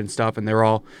blade and stuff, and they're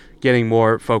all getting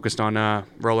more focused on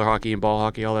roller hockey and ball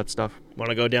hockey, all that stuff. Want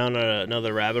to go down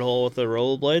another rabbit hole with the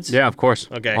rollerblades? Yeah, of course.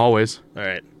 Okay. Always. All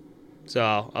right.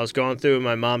 So I was going through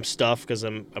my mom's stuff because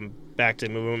I'm back to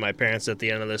moving with my parents at the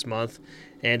end of this month,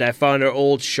 and I found our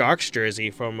old Sharks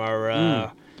jersey from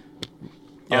our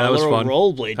yeah, that was fun.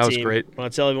 Rollerblade team. That was great.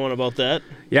 Want to tell everyone about that?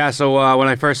 Yeah, so when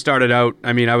I first started out,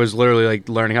 I mean, I was literally like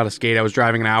learning how to skate. I was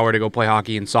driving an hour to go play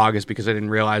hockey in Saugus because I didn't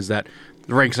realize that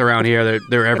the rinks around here,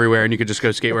 they're everywhere, and you could just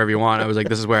go skate wherever you want. I was like,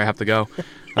 this is where I have to go.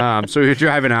 So we would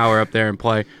drive an hour up there and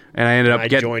play, and I ended up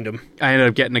joined them. I ended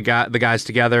up getting the guys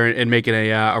together and making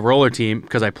a roller team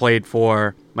because I played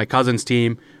for my cousin's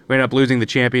team. We ended up losing the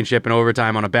championship in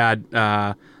overtime on a bad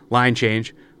line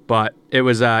change. But it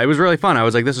was really fun. I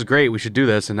was like, this is great. We should do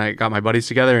this. And I got my buddies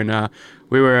together, and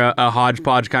we were a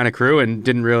hodgepodge kind of crew and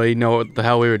didn't really know what the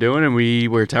hell we were doing, and we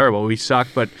were terrible. We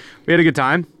sucked, but we had a good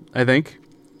time, I think.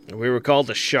 We were called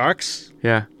the Sharks.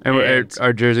 Yeah, and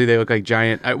our jersey, they look like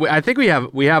giant. I think we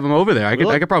have them over there. I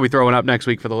could probably throw one up next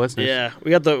week for the listeners. Yeah,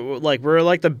 we got we're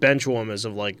like the bench warmers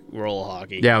of like roller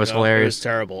hockey. Yeah, it was hilarious. It was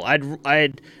terrible.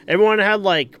 Everyone had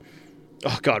like,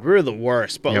 oh god, we were the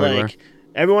worst. But yeah,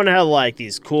 everyone had like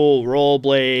these cool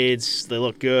rollerblades. They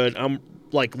look good. I'm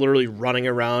like literally running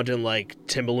around in like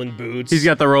Timberland boots. He's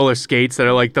got the roller skates that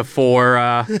are like the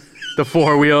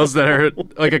four wheels that are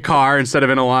like a car instead of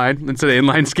in a line, instead of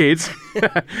inline skates.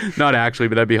 Not actually,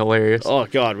 but that'd be hilarious. Oh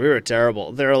god, we were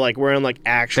terrible. They were like wearing like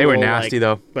actual. They were nasty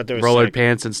though. But they were rollered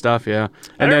pants and stuff. Yeah.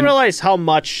 I didn't realize how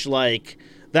much like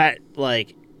that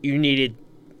like you needed.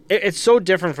 It's so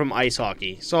different from ice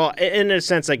hockey. So in a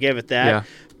sense, I give it that. Yeah.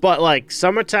 But like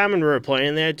summertime when we were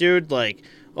playing there, dude, like,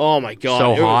 oh my god,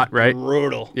 so hot, right?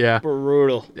 Brutal. Yeah,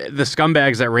 brutal. The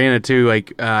scumbags that ran it too,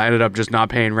 like, ended up just not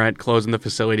paying rent, closing the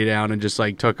facility down, and just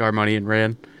like took our money and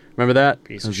ran. Remember that?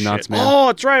 Piece that was of nuts, shit. man. Oh,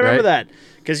 that's right. I remember that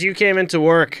because you came into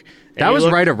work. That was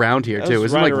right around here too. It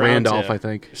was like Randolph, I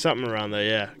think. Something around there,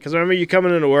 yeah. Because I remember you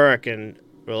coming into work and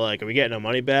we're like, "Are we getting our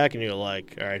money back?" And you're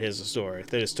like, "All right, here's the story."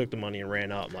 They just took the money and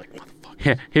ran out. I'm like,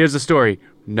 "Motherfucker." Here's the story.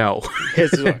 No. Here's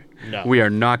the story. No. We are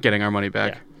not getting our money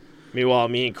back. Yeah. Meanwhile,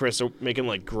 me and Chris are making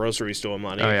like grocery store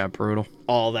money. Oh yeah, brutal.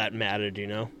 All that mattered, you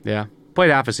know. Yeah, played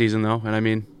half a season though, and I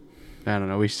mean, I don't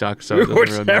know, we suck, so we it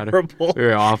doesn't really terrible. matter. We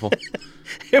were awful.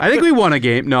 I think we won a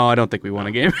game. No, I don't think we won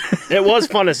a game. It was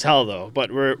fun as hell though,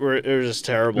 but it was just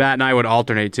terrible. Matt and I would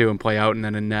alternate too and play out and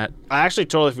then in net. I actually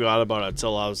totally forgot about it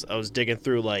until I was digging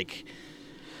through like.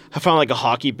 I found like a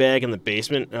hockey bag in the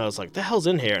basement, and I was like, "The hell's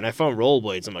in here?" And I found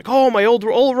rollerblades. I'm like, "Oh, my old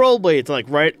rollerblades!" And like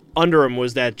right under him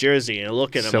was that jersey, and I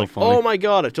look at it, I'm like, funny. "Oh my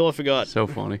god, I totally forgot." So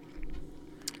funny.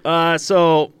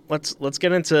 So let's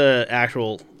get into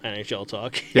actual NHL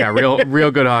talk. Yeah,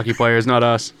 real good hockey players, not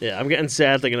us. Yeah, I'm getting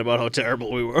sad thinking about how terrible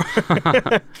we were.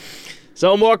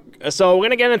 So we're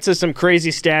gonna get into some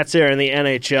crazy stats here in the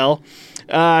NHL.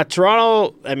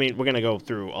 Toronto, I mean, we're going to go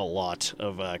through a lot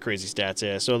of crazy stats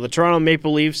here. So the Toronto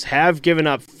Maple Leafs have given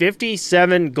up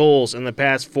 57 goals in the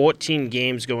past 14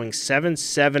 games, going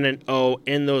 7-7-0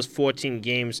 in those 14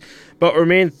 games, but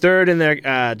remain third in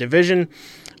their division.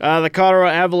 The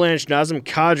Colorado Avalanche, Nazem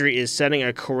Kadri, is setting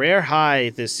a career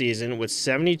high this season with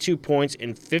 72 points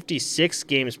in 56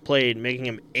 games played, making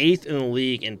him 8th in the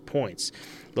league in points.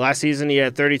 Last season, he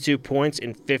had 32 points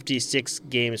in 56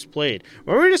 games played.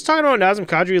 Remember we were just talking about Nazem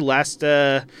Kadri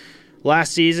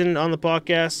last season on the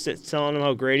podcast, telling him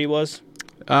how great he was?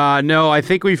 No, I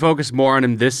think we focused more on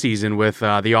him this season with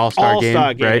the All-Star game,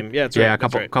 right? Yeah, that's right. Yeah,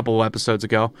 a couple episodes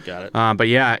ago. Got it. But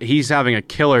yeah, he's having a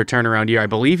killer turnaround year. I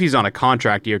believe he's on a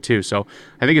contract year too, so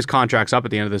I think his contract's up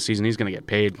at the end of the season. He's going to get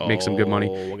paid, make some good money.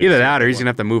 Either that or he's going to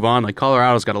have to move on. Like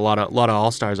Colorado's got a lot of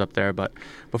All-Stars up there. But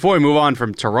before we move on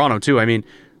from Toronto too, I mean,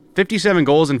 57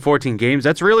 goals in 14 games.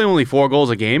 That's really only 4 goals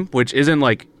a game, which isn't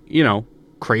like,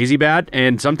 crazy bad.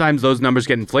 And sometimes those numbers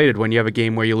get inflated when you have a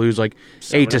game where you lose like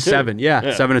 8-7. Yeah,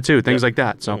 7-2, things like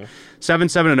that. So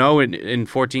 7-7-0 in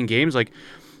 14 games. Like,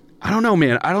 I don't know,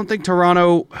 man. I don't think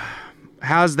Toronto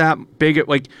has that big,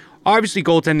 like, obviously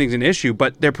goaltending's an issue,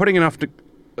 but they're putting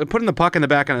the puck in the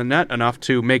back of the net enough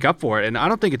to make up for it. And I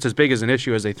don't think it's as big as an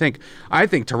issue as they think. I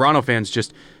think Toronto fans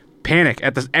just panic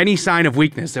at any sign of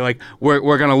weakness. They're like, we're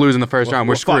going to lose in the first round.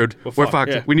 We're screwed. We're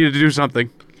fucked. Yeah. We need to do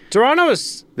something. Toronto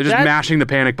is... They're just mashing the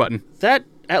panic button. That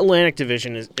Atlantic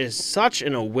division is such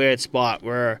in a weird spot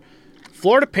where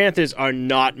Florida Panthers are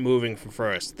not moving from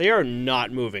first. They are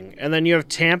not moving. And then you have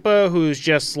Tampa, who's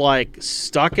just like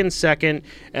stuck in second.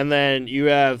 And then you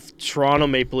have Toronto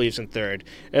Maple Leafs in third.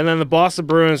 And then the Boston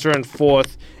Bruins are in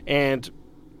fourth. And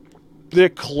they're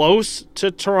close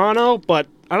to Toronto, but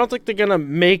I don't think they're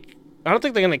going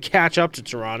to catch up to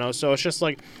Toronto. So it's just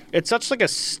like, it's such like a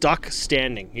stuck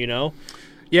standing,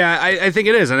 Yeah, I think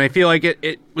it is, and I feel like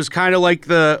it was kind of like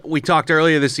we talked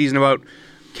earlier this season about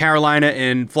Carolina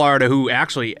and Florida, who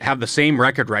actually have the same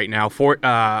record right now,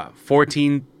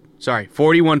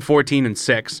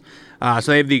 41-14-6.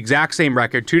 So they have the exact same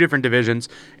record, 2 different divisions,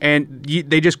 and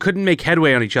they just couldn't make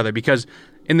headway on each other because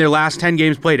in their last 10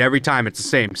 games played, every time it's the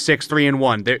same,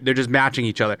 6-3-1. They're just matching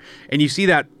each other, and you see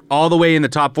that all the way in the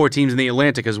top 4 teams in the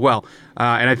Atlantic as well.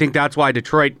 And I think that's why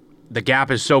Detroit, the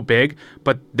gap is so big,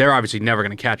 but they're obviously never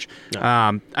going to catch.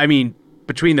 No. I mean,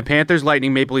 between the Panthers,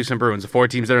 Lightning, Maple Leafs, and Bruins, the 4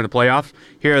 teams that are in the playoffs,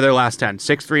 here are their last 10.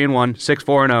 6-3-1,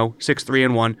 6-4-0,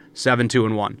 6-3-1,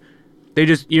 7-2-1.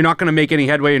 You're not going to make any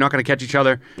headway. You're not going to catch each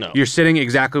other. No. You're sitting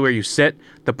exactly where you sit.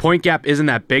 The point gap isn't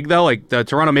that big, though. Like, the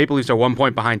Toronto Maple Leafs are 1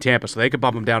 point behind Tampa, so they could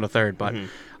bump them down to third. But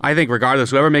I think regardless,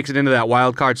 whoever makes it into that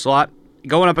wild card slot,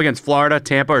 going up against Florida,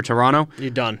 Tampa, or Toronto, you're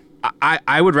done.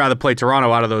 I would rather play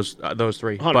Toronto out of those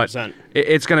 3. 100%. But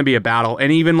it's going to be a battle.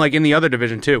 And even like in the other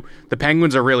division too, the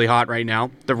Penguins are really hot right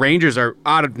now. The Rangers are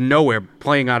out of nowhere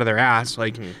playing out of their ass.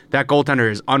 Like that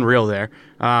goaltender is unreal there.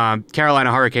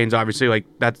 Carolina Hurricanes, obviously, like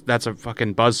that's a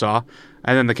fucking buzzsaw.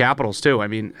 And then the Capitals too. I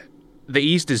mean, the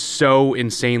East is so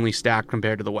insanely stacked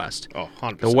compared to the West. Oh,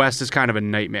 100%. The West is kind of a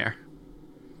nightmare.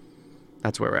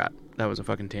 That's where we're at. That was a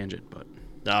fucking tangent, but...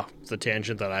 No, it's the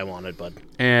tangent that I wanted, bud.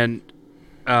 And...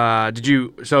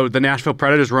 So the Nashville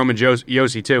Predators, Roman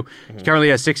Josi too. He currently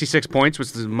has 66 points, which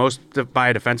is the most by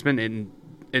a defenseman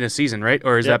in a season, right?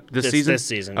 Or is that this season? This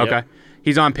season, okay. Yep.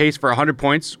 He's on pace for 100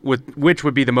 points, which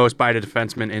would be the most by a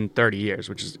defenseman in 30 years,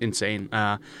 which is insane.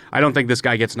 I don't think this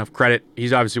guy gets enough credit.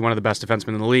 He's obviously one of the best defensemen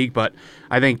in the league, but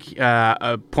I think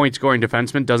a point-scoring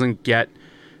defenseman doesn't get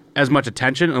as much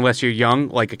attention unless you're young,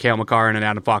 like a Cale Makar and an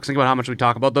Adam Fox. Think about how much we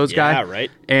talk about those guys. Yeah, right.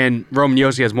 And Roman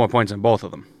Josi has more points than both of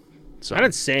them. So, that's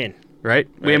insane. Right?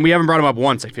 And we haven't brought him up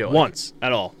once, I feel like. Once.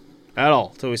 At all.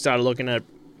 Until we started looking at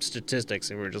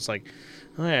statistics and we were just like,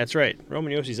 oh, yeah, that's right.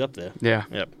 Roman Josi's up there. Yeah.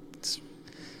 Yep.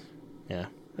 That's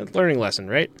a learning lesson,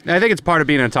 right? I think it's part of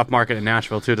being in a tough market in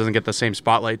Nashville, too. It doesn't get the same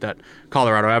spotlight that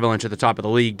Colorado Avalanche at the top of the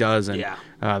league does, and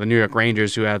the New York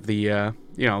Rangers, who have the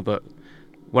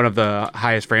one of the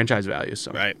highest franchise values.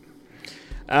 So. Right.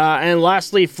 And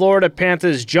lastly, Florida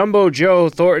Panthers Jumbo Joe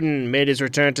Thornton made his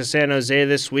return to San Jose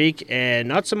this week, and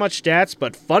not so much stats,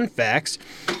 but fun facts.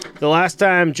 The last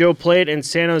time Joe played in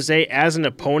San Jose as an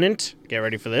opponent, get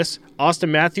ready for this,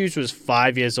 Austin Matthews was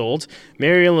 5 years old,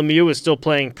 Mario Lemieux was still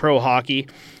playing pro hockey,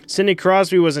 Sidney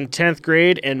Crosby was in 10th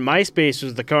grade, and MySpace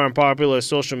was the current popular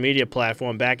social media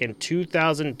platform back in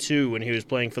 2002 when he was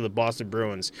playing for the Boston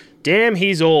Bruins. Damn,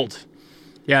 he's old.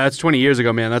 Yeah, that's 20 years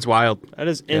ago, man. That's wild. That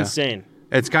is insane.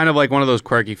 It's kind of like one of those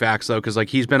quirky facts, though, because like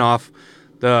he's been off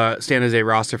the San Jose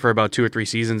roster for about 2 or 3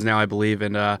 seasons now, I believe.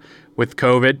 And with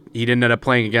COVID, he didn't end up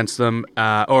playing against them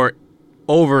or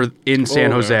over in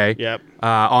San Jose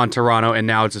on Toronto. And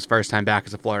now it's his first time back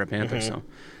as a Florida Panther. So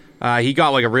he got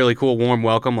like a really cool, warm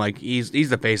welcome. Like he's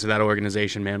the face of that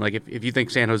organization, man. Like if you think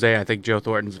San Jose, I think Joe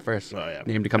Thornton's the first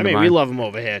name to come to mind. I mean, we love him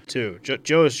over here, too.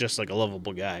 Joe is just like a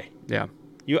lovable guy. Yeah.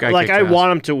 I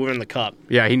want him to win the cup.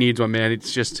 Yeah, he needs one, man.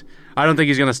 It's just... I don't think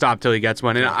he's going to stop till he gets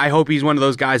one, and I hope he's one of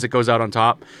those guys that goes out on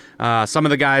top. Some of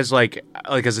the guys, like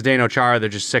a Zdeno Chara, they're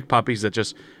just sick puppies that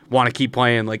just want to keep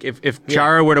playing. Like, if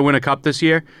Chara were to win a cup this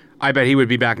year, I bet he would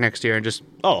be back next year and just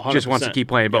wants to keep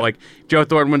playing. But, like, if Joe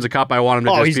Thornton wins a cup, I want him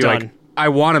to just be done. like... I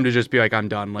want him to just be like, I'm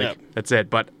done. Like, that's it.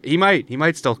 But he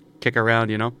might still kick around,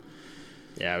 you know?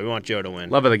 Yeah, we want Joe to win.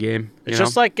 Love of the game. It's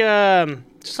just like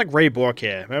Ray Bourque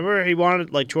here. Remember, he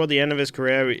wanted toward the end of his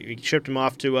career, we shipped him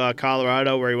off to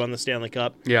Colorado where he won the Stanley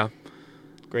Cup. Yeah,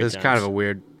 great. It's kind of a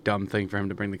weird, dumb thing for him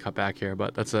to bring the cup back here,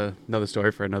 but that's another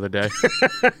story for another day.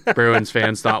 Bruins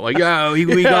fans thought like,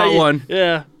 we got one.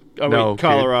 Yeah, Oh, no, wait,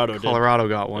 Colorado did. Colorado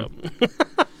got one.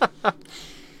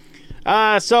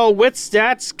 Yep. So with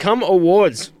stats come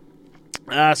awards.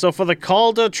 So for the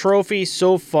Calder Trophy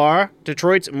so far,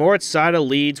 Detroit's Moritz Seider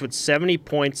leads with 70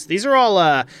 points. These are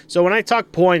all, so when I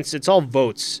talk points, it's all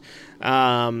votes.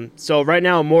 So right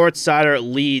now, Moritz Seider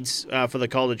leads for the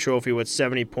Calder Trophy with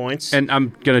 70 points. And I'm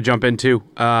going to jump in too.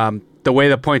 The way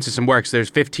the point system works, there's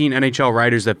 15 NHL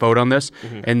writers that vote on this,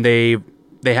 and they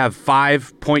have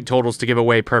 5 point totals to give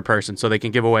away per person. So they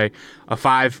can give away a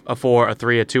 5, a 4, a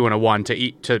 3, a 2, and a 1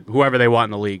 to whoever they want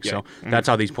in the league. Yeah. So that's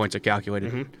how these points are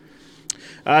calculated.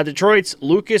 Detroit's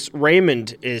Lucas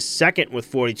Raymond is second with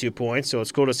 42 points, so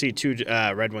it's cool to see 2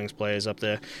 Red Wings players up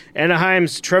there.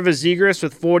 Anaheim's Trevor Zegras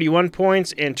with 41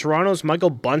 points, and Toronto's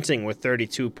Michael Bunting with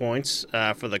 32 points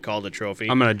for the Calder Trophy.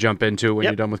 I'm going to jump into when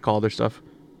you're done with Calder stuff.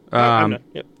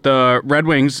 The Red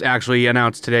Wings actually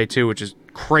announced today, too, which is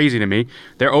crazy to me.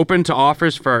 They're open to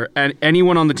offers for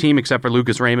anyone on the team except for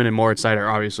Lucas Raymond and Moritz Seider,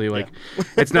 obviously.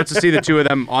 It's nuts to see the two of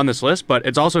them on this list, but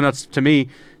it's also nuts to me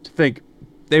to think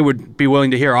they would be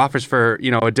willing to hear offers for, a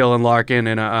Dylan Larkin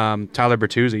and a Tyler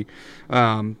Bertuzzi.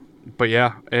 But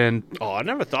yeah, and I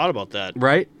never thought about that.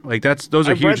 Right? Like those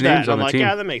are huge names on the team.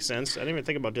 Yeah, that makes sense. I didn't even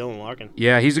think about Dylan Larkin.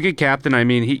 Yeah, he's a good captain. I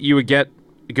mean, you would get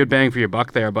a good bang for your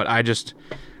buck there, but I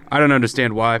don't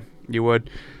understand why you would.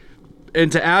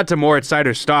 And to add to Moritz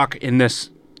Seider's stock in this,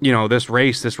 this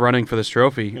race, this running for this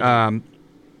trophy,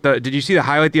 did you see the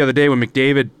highlight the other day when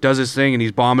McDavid does his thing and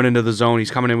he's bombing into the zone,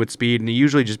 he's coming in with speed, and he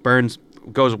usually just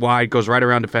goes wide, goes right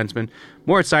around defenseman.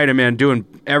 Moritz Seider, man, doing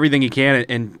everything he can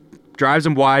and drives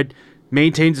him wide,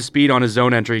 maintains the speed on his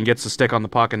zone entry, and gets the stick on the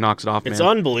puck and knocks it off, man. It's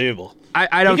unbelievable.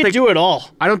 I don't think he can do it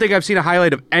all. I don't think I've seen a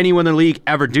highlight of anyone in the league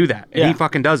ever do that, and he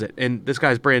fucking does it. And this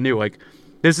guy's brand new. Like,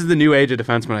 this is the new age of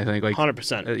defenseman, I think.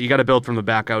 100%. You got to build from the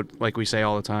back out, like we say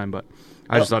all the time, but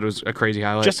I just thought it was a crazy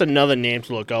highlight. Just another name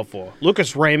to look out for.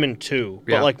 Lucas Raymond, too.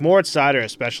 But, Moritz Seider,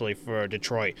 especially for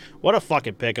Detroit. What a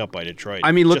fucking pickup by Detroit.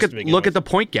 I mean, look at the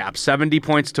point gap. 70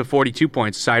 points to 42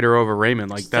 points, Seider over Raymond.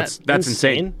 Like, that's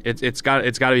insane. It's got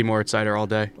to be Moritz Seider all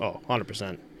day. Oh,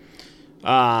 100%.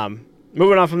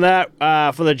 Moving on from that,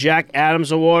 for the Jack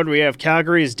Adams Award, we have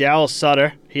Calgary's Daryl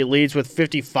Sutter. He leads with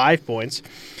 55 points.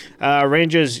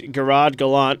 Rangers' Gerard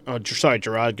Gallant,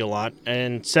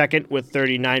 and second with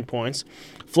 39 points.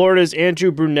 Florida's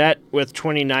Andrew Brunette with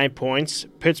 29 points.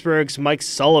 Pittsburgh's Mike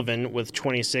Sullivan with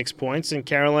 26 points. And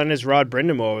Carolina's Rod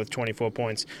Brind'Amour with 24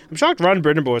 points. I'm shocked Rod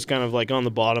Brind'Amour is kind of like on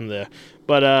the bottom there.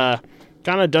 But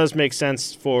kind of does make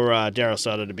sense for Daryl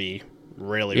Sutter to be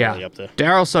really up there.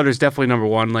 Daryl Sutter's definitely number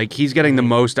one. Like, he's getting the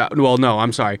most out. Well, no,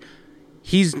 I'm sorry.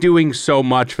 He's doing so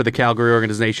much for the Calgary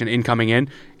organization in coming in,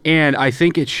 and I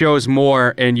think it shows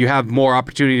more, and you have more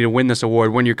opportunity to win this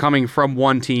award when you're coming from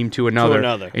one team to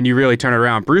another. And you really turn it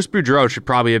around. Bruce Boudreau should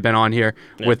probably have been on here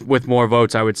with more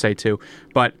votes, I would say, too.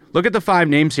 But look at the 5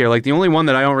 names here. Like, the only one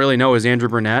that I don't really know is Andrew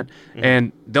Brunette,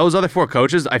 and those other 4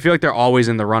 coaches, I feel like they're always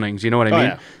in the runnings. You know what I mean?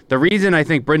 Yeah. The reason I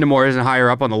think Brind'Amour isn't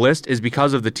higher up on the list is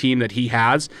because of the team that he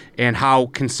has and how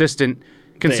consistently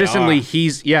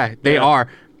they are.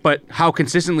 But how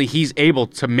consistently he's able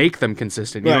to make them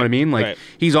consistent. You know what I mean? Like,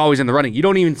 he's always in the running. You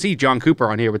don't even see John Cooper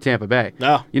on here with Tampa Bay.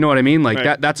 No. You know what I mean?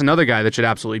 Like, that's another guy that should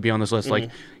absolutely be on this list. Like,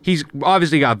 he's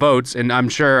obviously got votes, and I'm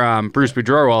sure Bruce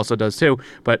Boudreau also does too.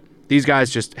 But these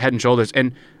guys just head and shoulders.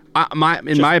 And in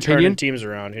my opinion, teams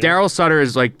around, Daryl Sutter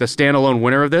is like the standalone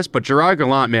winner of this. But Gerard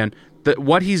Gallant, man,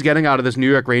 what he's getting out of this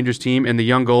New York Rangers team and the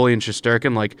young goalie and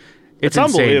Shesterkin, like, it's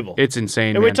unbelievable. It's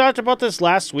insane, and man. we talked about this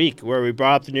last week where we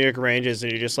brought up the New York Rangers,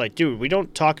 and you're just like, dude, we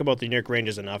don't talk about the New York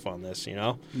Rangers enough on this, you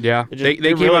know? Yeah. They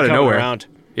came really out of nowhere. Around.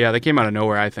 Yeah, they came out of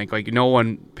nowhere, I think. Like, no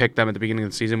one picked them at the beginning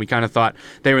of the season. We kind of thought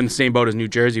they were in the same boat as New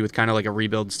Jersey with kind of like a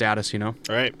rebuild status, you know?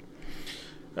 All right.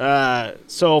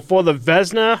 So for the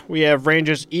Vezina, we have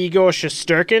Rangers' Igor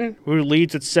Shesterkin, who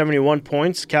leads with 71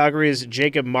 points. Calgary's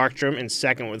Jacob Markstrom in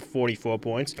second with 44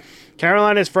 points.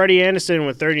 Carolina's Freddie Anderson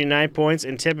with 39 points,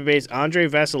 and Tampa Bay's Andrei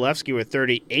Vasilevsky with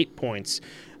 38 points.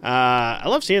 I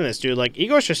love seeing this, dude. Like,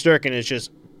 Igor Shesterkin is just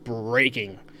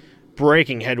breaking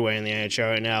headway in the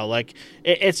NHL right now. Like,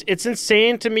 it's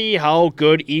insane to me how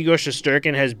good Igor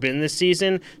Shesterkin has been this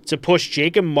season to push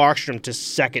Jacob Markstrom to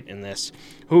second in this.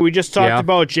 Who we just talked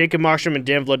about, Jacob Markstrom and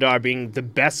Dan Vladar being the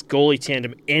best goalie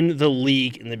tandem in the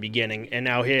league in the beginning. And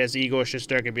now here's Igor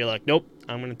Shesterkin be like, nope,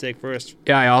 I'm going to take first.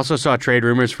 Yeah, I also saw trade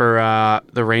rumors for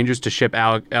the Rangers to ship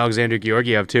Alexander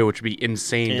Georgiev, too, which would be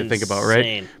insane to think about,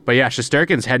 right? But yeah,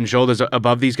 Shesterkin's head and shoulders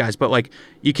above these guys. But, like,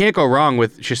 you can't go wrong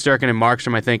with Shesterkin and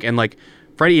Markstrom, I think. And, like,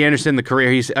 Freddie Anderson, the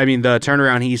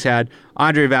turnaround he's had.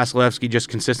 Andrei Vasilevsky just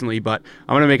consistently. But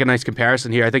I'm going to make a nice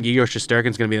comparison here. I think Igor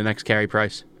Shesterkin's going to be the next Carey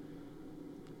Price.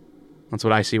 That's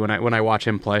what I see when I watch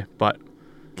him play. But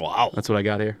wow, that's what I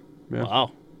got here. Yeah.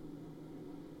 Wow,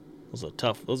 those are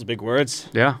tough. Those are big words.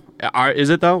 Yeah, is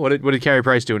it though? What did Carey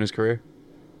Price do in his career?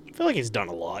 I feel like he's done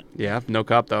a lot. Yeah, no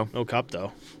cup though. No cup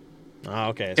though. Oh,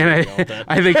 okay. And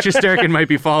I think Shesterkin might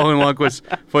be following Lundqvist's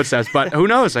footsteps, but who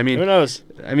knows? I mean, who knows?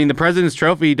 I mean, the President's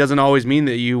Trophy doesn't always mean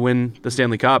that you win the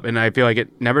Stanley Cup, and I feel like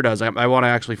it never does. I want to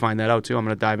actually find that out too. I'm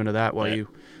going to dive into that while you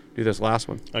do this last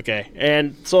one. Okay,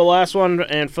 and so last one,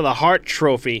 and for the Hart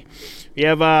Trophy, we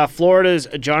have Florida's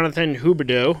Jonathan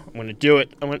Huberdeau. I'm going to do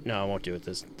it. No, I won't do it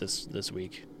this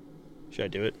week. Should I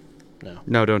do it?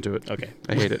 No, don't do it. Okay.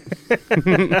 I hate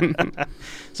it.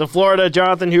 So Florida,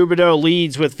 Jonathan Huberdeau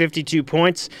leads with 52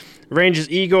 points. Rangers'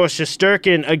 Igor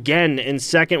Shesterkin again in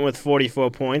second with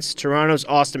 44 points. Toronto's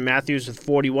Austin Matthews with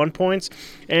 41 points.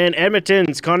 And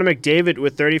Edmonton's Connor McDavid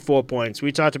with 34 points.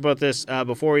 We talked about this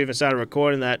before we even started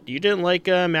recording that you didn't like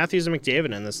Matthews and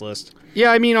McDavid in this list. Yeah,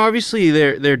 I mean, obviously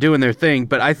they're doing their thing,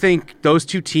 but I think those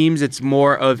two teams, it's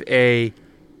more of a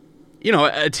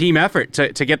team effort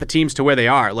to get the teams to where they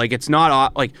are. Like, it's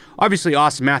not like, obviously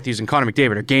Austin Matthews and Connor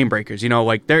McDavid are game breakers.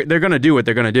 Like they're going to do what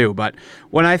they're going to do. But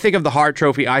when I think of the Hart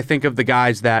Trophy, I think of the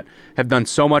guys that have done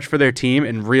so much for their team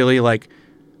and really like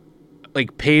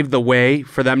paved the way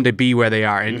for them to be where they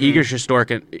are. And Igor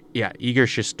Shesterkin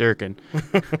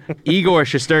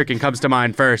comes to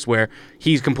mind first, where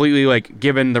he's completely like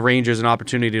given the Rangers an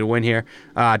opportunity to win here.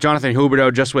 Jonathan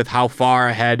Huberdeau, just with how far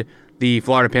ahead the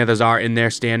Florida Panthers are in their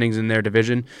standings in their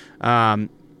division. A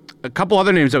couple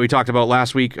other names that we talked about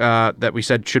last week that we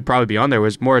said should probably be on there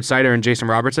was Moritz Seider and Jason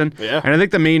Robertson. Yeah. And I think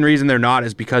the main reason they're not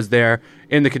is because they're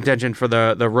in the contention for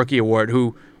the rookie award,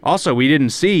 who also we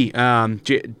didn't see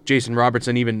Jason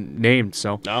Robertson even named.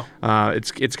 So no.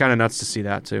 It's kind of nuts to see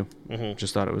that too. Mm-hmm.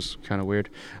 Just thought it was kind of weird.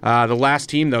 The last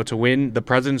team, though, to win the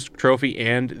President's Trophy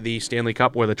and the Stanley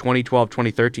Cup were the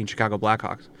 2012-2013 Chicago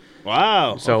Blackhawks.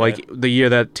 Wow. So, okay. like, the year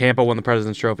that Tampa won the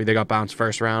President's Trophy, they got bounced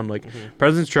first round. Like,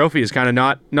 President's Trophy is kind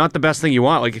of not the best thing you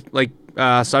want. Like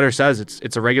Sutter says,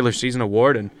 it's a regular season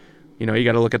award, and, you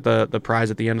got to look at the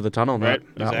prize at the end of the tunnel. Right,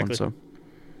 that exactly. one, so.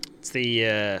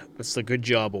 It's the good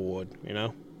job award,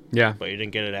 Yeah. But you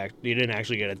didn't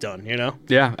actually get it done,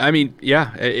 Yeah, I mean,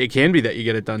 yeah, it can be that you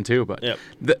get it done, too. But yep.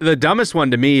 the dumbest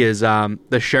one to me is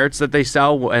the shirts that they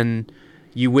sell when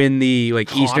you win the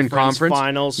Eastern Conference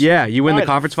Finals. Yeah, you win the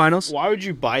conference finals. Why would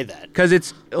you buy that?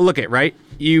 Because right?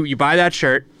 You buy that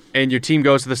shirt and your team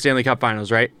goes to the Stanley Cup Finals,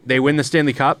 right? They win the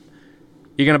Stanley Cup.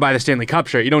 You're gonna buy the Stanley Cup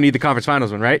shirt. You don't need the conference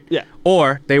finals one, right? Yeah.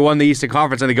 Or they won the Eastern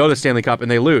Conference and they go to the Stanley Cup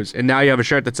and they lose, and now you have a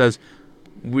shirt that says,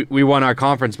 "We won our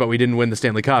conference, but we didn't win the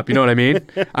Stanley Cup." You know what I mean?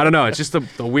 I don't know. It's just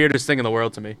the weirdest thing in the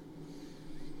world to me.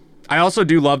 I also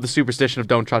do love the superstition of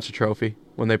don't touch a trophy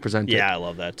when they present it. Yeah, I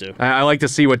love that too. I like to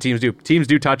see what teams do. Teams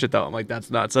do touch it, though. I'm like,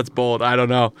 that's nuts. That's bold. I don't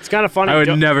know. It's kind of funny. I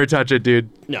would never touch it, dude.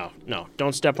 No.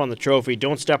 Don't step on the trophy.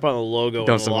 Don't step on the logo.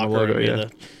 Don't step on the logo, yeah.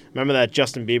 Remember that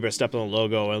Justin Bieber stepped on the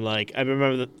logo, and I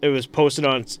remember it was posted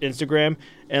on Instagram,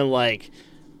 and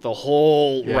the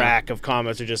whole rack of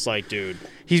comments are just like, dude.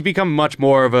 He's become much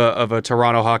more of a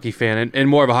Toronto hockey fan and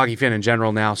more of a hockey fan in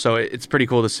general now. So it's pretty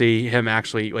cool to see him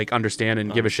actually understand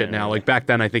and give a shit now. Like back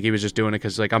then, I think he was just doing it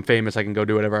because I'm famous, I can go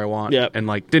do whatever I want. Yep. And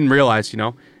didn't realize,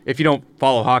 if you don't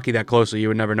follow hockey that closely, you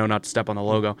would never know not to step on the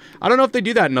logo. I don't know if they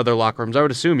do that in other locker rooms. I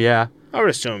would assume, yeah. I would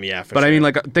assume, yeah. But sure. I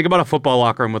mean, think about a football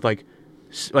locker room with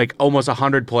almost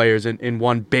 100 players in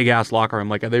one big ass locker room.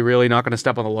 Are they really not going to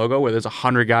step on the logo where there's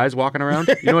 100 guys walking around?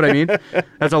 You know what I mean?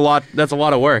 That's a lot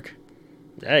of work.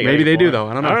 Yeah, maybe they do though.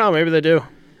 I don't know. Maybe they do.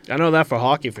 I know that for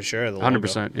hockey for sure.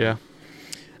 100%.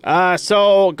 Yeah.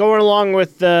 So going along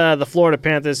with the Florida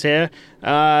Panthers here,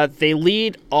 they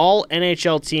lead all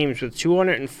NHL teams with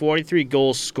 243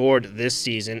 goals scored this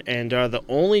season and are the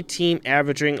only team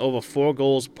averaging over 4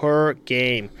 goals per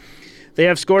game. They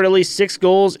have scored at least 6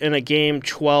 goals in a game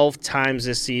 12 times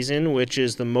this season, which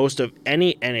is the most of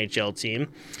any NHL team.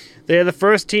 They are the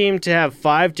first team to have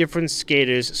 5 different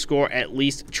skaters score at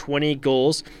least 20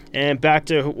 goals. And back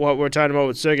to what we're talking about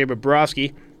with Sergei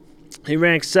Bobrovsky, he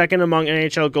ranks second among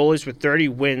NHL goalies with 30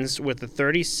 wins with a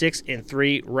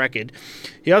 36-3 record.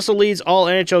 He also leads all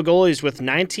NHL goalies with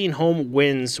 19 home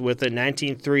wins with a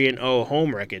 19-3-0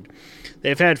 home record.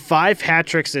 They've had 5 hat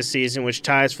tricks this season, which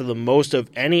ties for the most of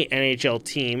any NHL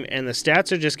team, and the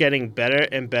stats are just getting better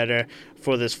and better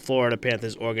for this Florida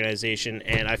Panthers organization,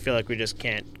 and I feel like we just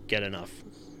can't get enough.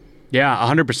 Yeah,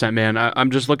 100%, man.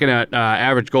 I'm just looking at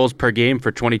average goals per game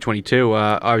for 2022.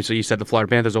 Obviously, you said the Florida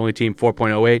Panthers only team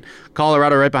 4.08.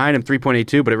 Colorado right behind him,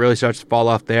 3.82, but it really starts to fall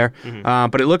off there. Mm-hmm.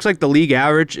 But it looks like the league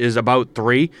average is about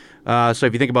 3. So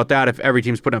if you think about that, if every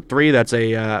team's putting up 3, that's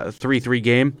a 3-3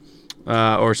 game.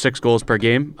 or 6 goals per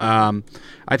game.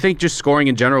 I think just scoring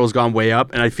in general has gone way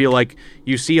up, and I feel like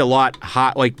you see a lot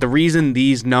hot. Like the reason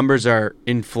these numbers are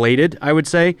inflated, I would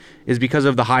say, is because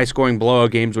of the high scoring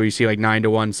blowout games where you see like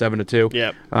 9-1, 7-2.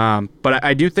 Yep. But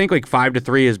I do think like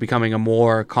 5-3 is becoming a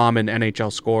more common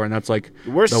NHL score, and that's like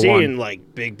we're seeing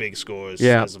like big scores.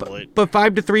 Yeah, but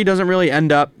 5-3 doesn't really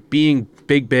end up being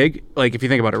big. Like if you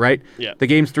think about it, right? Yeah. The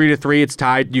game's 3-3, it's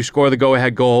tied. You score the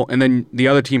go-ahead goal, and then the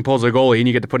other team pulls their goalie, and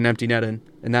you get to put an empty net in,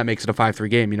 and that makes it a 5-3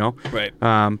 game. You know? Right.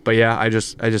 But yeah, I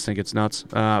just think it's nuts.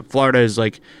 Florida is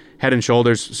like head and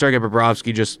shoulders. Sergei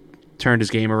Bobrovsky just turned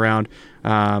his game around,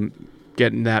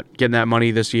 getting that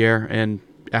money this year and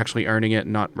actually earning it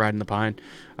and not riding the pine.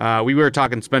 We were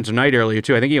talking Spencer Knight earlier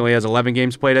too. I think he only has 11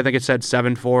 games played. I think it said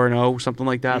 7-4-0, something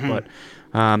like that. But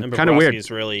kind of weird. He's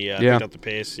really picked up the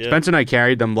pace. Yeah. Spencer Knight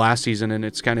carried them last season, and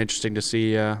it's kind of interesting to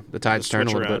see the tides turn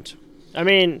a little bit. I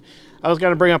mean, I was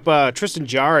going to bring up Tristan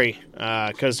Jarry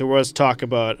because there was talk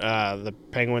about the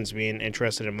Penguins being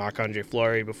interested in Marc-Andre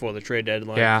Fleury before the trade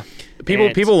deadline. Yeah,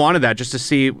 people wanted that just to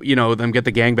see them get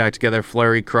the gang back together.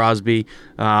 Fleury, Crosby,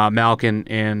 Malkin,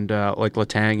 and like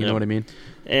Letang. You know what I mean?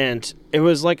 And it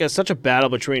was like such a battle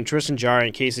between Tristan Jarry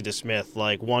and Casey DeSmith.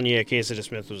 Like 1 year, Casey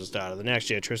DeSmith was a starter. The next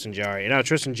year, Tristan Jarry. And now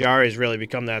Tristan Jarry has really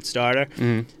become that starter.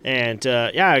 Mm-hmm. And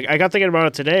I got thinking about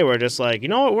it today. Where just like, it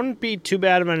wouldn't be too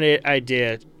bad of an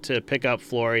idea to pick up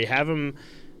Fleury, have him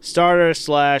starter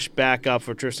 / backup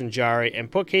for Tristan Jarry,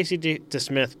 and put Casey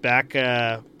DeSmith back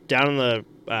down in the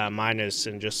minors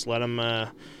and just let him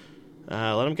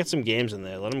get some games in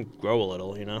there. Let him grow a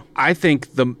little, I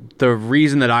think the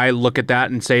reason that I look at that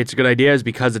and say it's a good idea is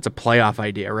because it's a playoff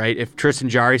idea, right? If Tristan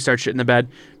Jarry starts shitting the bed,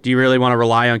 do you really want to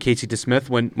rely on Casey DeSmith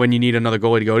when you need another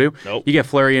goalie to go to? Nope. You get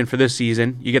Fleury in for this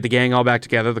season. You get the gang all back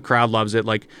together. The crowd loves it.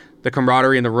 Like, the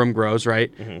camaraderie in the room grows,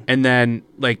 right? Mm-hmm. And then,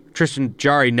 like, Tristan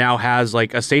Jarry now has,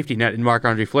 like, a safety net in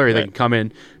Marc-Andre Fleury that can come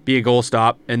in, be a goal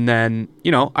stop, and then,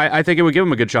 I think it would give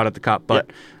him a good shot at the cup. But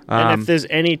and if there's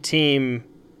any team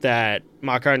that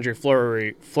Marc-Andre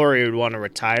Fleury would want to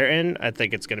retire in, I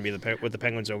think it's going to be with the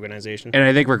Penguins organization. And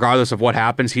I think regardless of what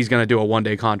happens, he's going to do a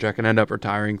one-day contract and end up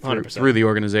retiring through the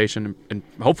organization and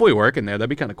hopefully working there. That'd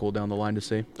be kind of cool down the line to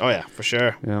see. Oh, yeah, for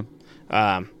sure. Yeah.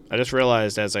 I just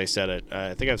realized as I said it,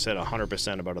 I think I've said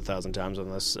 100% about 1,000 times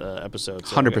on this episode.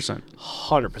 So 100%.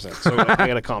 100%. So I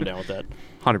got to calm down with that.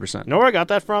 100%. Know where I got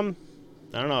that from?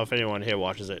 I don't know if anyone here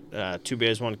watches it. Two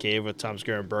Bears, One Cave with Tom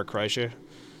Segura and Bert Kreischer.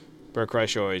 Bert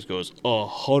Kreischer always goes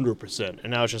 100%,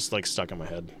 and now it's just like stuck in my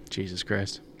head. Jesus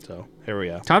Christ! So here we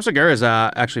are. Tom Segura is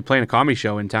actually playing a comedy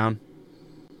show in town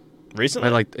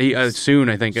recently. Soon,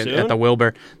 I think, at the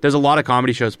Wilbur. There's a lot of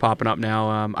comedy shows popping up now.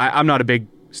 I'm not a big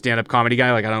stand-up comedy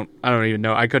guy. Like I don't even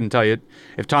know. I couldn't tell you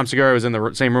if Tom Segura was in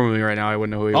the same room with me right now. I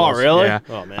wouldn't know who he was. Oh, really? Yeah.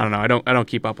 Oh, man. I don't know. I don't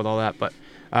keep up with all that, but.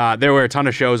 There were a ton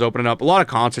of shows opening up, a lot of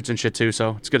concerts and shit too,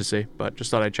 so it's good to see. But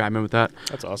just thought I'd chime in with that.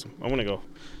 That's awesome. I want to go.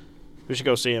 We should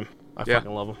go see him. I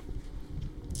fucking love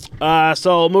him.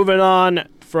 So moving on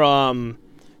from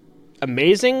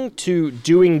amazing to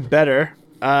doing better,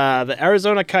 the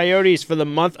Arizona Coyotes for the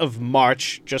month of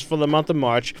March,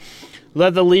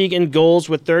 led the league in goals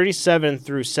with 37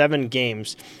 through 7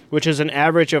 games, which is an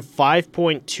average of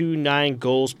 5.29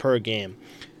 goals per game.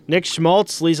 Nick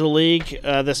Schmaltz leads the league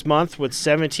this month with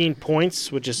 17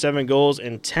 points, which is 7 goals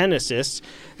and 10 assists.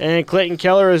 And Clayton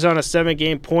Keller is on a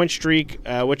 7-game point streak,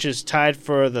 which is tied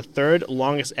for the 3rd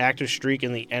longest active streak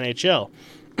in the NHL.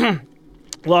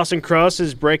 Lawson Crouse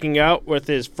is breaking out with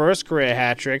his first career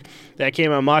hat trick that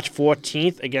came on March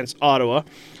 14th against Ottawa.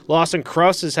 Lawson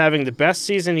Crouse is having the best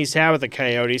season he's had with the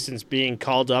Coyotes since being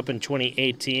called up in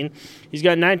 2018. He's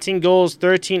got 19 goals,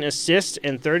 13 assists,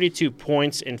 and 32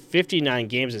 points in 59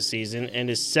 games this season, and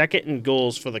is second in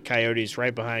goals for the Coyotes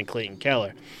right behind Clayton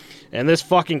Keller. And this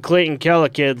fucking Clayton Keller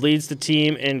kid leads the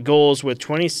team in goals with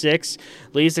 26,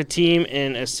 leads the team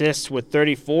in assists with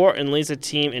 34, and leads the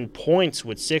team in points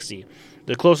with 60.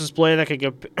 The closest player that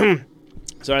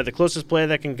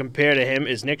can compare to him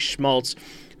is Nick Schmaltz,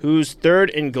 who's 3rd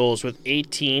in goals with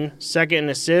 18, 2nd in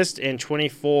assists and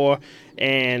 24,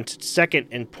 and 2nd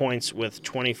in points with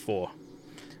 24.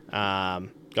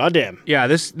 Goddamn. Yeah,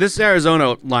 this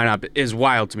Arizona lineup is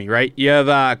wild to me, right? You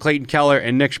have Clayton Keller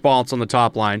and Nick Schmaltz on the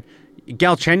top line.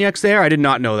 Galchenyuk's there. I did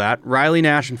not know that. Riley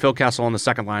Nash and Phil Kessel on the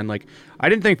second line. Like, I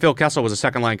didn't think Phil Kessel was a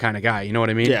second line kind of guy. You know what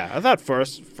I mean? Yeah, I thought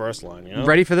first line.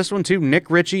 Ready for this one too? Nick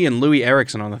Ritchie and Louis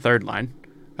Eriksson on the third line.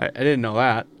 I didn't know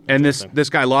that. And this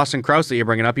guy Lawson Crouse that you're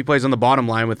bringing up, he plays on the bottom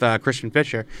line with Christian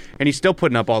Fischer, and he's still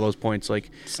putting up all those points.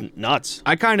 Like, it's nuts.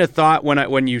 I kind of thought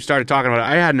when you started talking about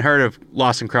it, I hadn't heard of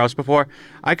Lawson Crouse before.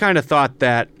 I kind of thought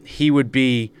that he would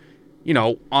be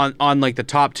on like the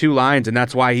top two lines, and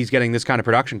that's why he's getting this kind of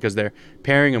production, because they're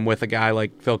pairing him with a guy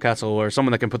like Phil Kessel or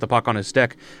someone that can put the puck on his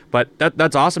stick. But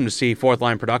that's awesome to see fourth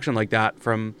line production like that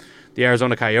from the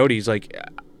Arizona Coyotes. Like,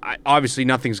 obviously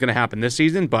nothing's going to happen this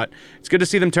season, but it's good to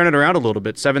see them turn it around a little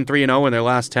bit. 7-3-0 in their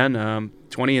last 10,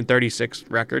 20-36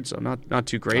 record, so not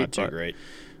too great. Not too great.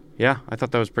 Yeah, I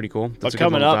thought that was pretty cool. That's but a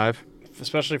coming good little up, dive.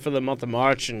 Especially for the month of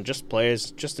March and just players,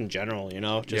 just in general,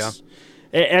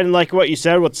 And like what you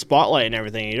said with Spotlight and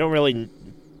everything, you don't really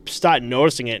start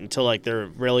noticing it until like they're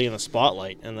really in the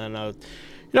spotlight. And then, I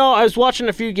was watching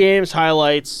a few games,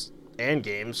 highlights, and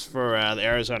games for the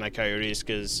Arizona Coyotes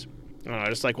because I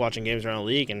just like watching games around the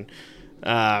league, and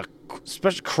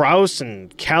especially Krause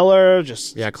and Keller.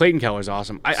 Clayton Keller's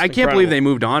awesome. I can't believe they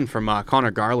moved on from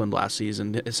Connor Garland last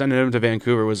season. Sending him to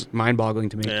Vancouver was mind-boggling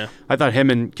to me. Yeah. I thought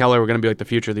him and Keller were going to be like the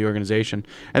future of the organization.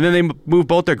 And then they moved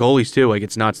both their goalies too. Like,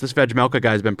 it's nuts. This Vejmelka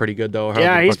guy's been pretty good though.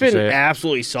 Yeah, he's been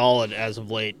absolutely solid as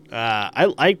of late.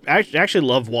 I actually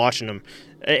love watching him.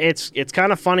 It's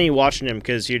kind of funny watching him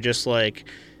because you're just like,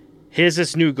 here's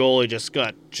this new goalie just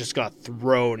got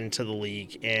thrown into the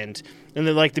league, and then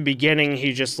like the beginning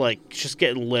he just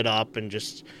getting lit up and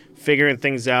just figuring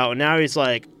things out, and now he's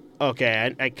like,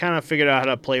 okay, I kind of figured out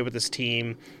how to play with this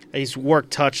team. He's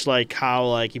worked touch, like how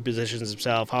like he positions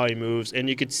himself, how he moves, and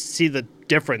you could see the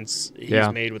difference he's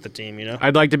made with the team.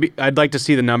 I'd like to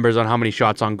see the numbers on how many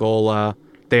shots on goal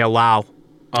they allow.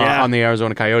 On the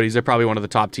Arizona Coyotes. They're probably one of the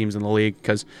top teams in the league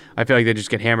because I feel like they just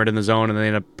get hammered in the zone and they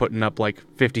end up putting up like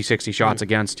 50, 60 shots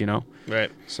against, Right.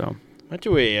 So. Why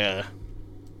do we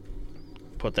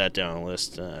put that down on the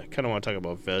list? Kind of want to talk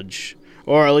about Veg.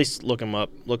 Or at least look him up,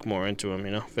 look more into him,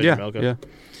 Vejmelka.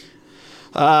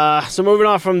 Yeah. So moving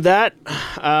on from that,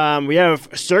 we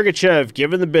have Sergachev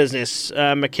given the business.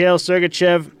 Mikhail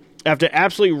Sergachev, after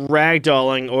absolutely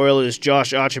ragdolling Oilers'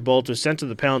 Josh Archibald, was sent to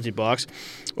the penalty box.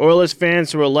 Oilers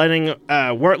fans weren't letting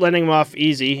him off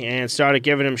easy and started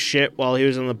giving him shit while he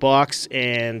was in the box,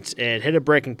 and it hit a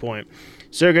breaking point.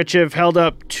 Sergachev held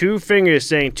up two fingers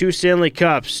saying 2 Stanley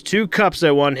Cups. 2 cups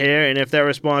I won here, and if that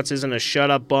response isn't a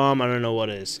shut-up bomb, I don't know what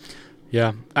is.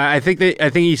 Yeah, I think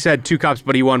he said 2 cups,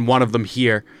 but he won one of them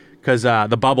here because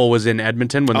the bubble was in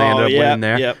Edmonton when they ended up winning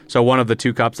there. Yep. So one of the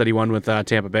 2 cups that he won with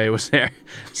Tampa Bay was there.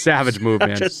 Savage move,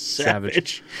 man. Just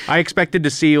savage. I expected to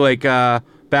see like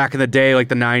back in the day, like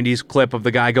the 90s clip of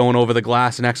the guy going over the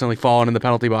glass and accidentally falling in the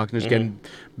penalty box and just getting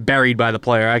buried by the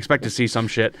player. I expect to see some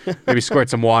shit. Maybe squirt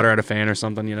some water at a fan or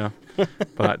something,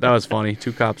 But that was funny.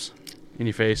 2 cups in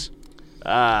your face.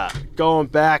 Moving on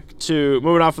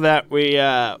from that,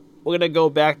 we're going to go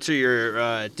back to your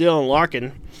Dylan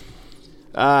Larkin.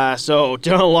 So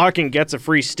Dylan Larkin gets a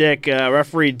free stick.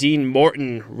 Referee Dean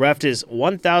Morton reffed his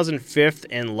 1,005th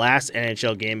and last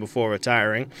NHL game before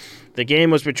retiring. The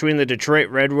game was between the Detroit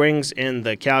Red Wings and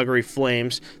the Calgary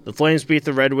Flames. The Flames beat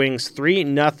the Red Wings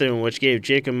 3-0, which gave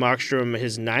Jacob Markstrom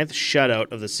his 9th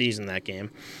shutout of the season that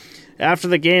game. After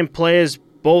the game, players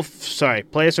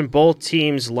from both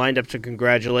teams lined up to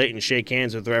congratulate and shake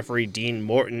hands with referee Dean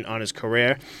Morton on his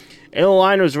career. In the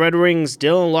line was Red Wings'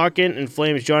 Dylan Larkin and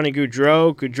Flames' Johnny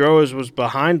Gaudreau. Gaudreau was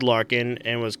behind Larkin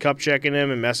and was cup checking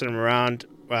him and messing him around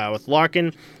with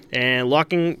Larkin. And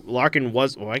Larkin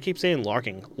wasn't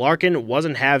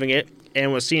having it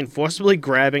and was seen forcibly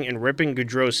grabbing and ripping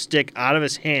Gaudreau's stick out of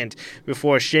his hand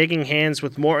before shaking hands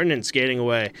with Morton and skating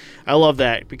away. I love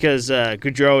that because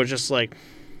Gaudreau was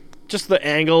just the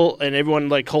angle and everyone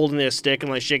like holding their stick and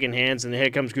like shaking hands, and here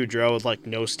comes Gaudreau with like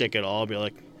no stick at all. Be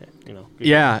like,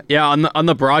 Yeah. On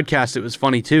the broadcast, it was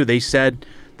funny too. They said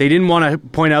they didn't want to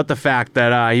point out the fact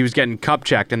that he was getting cup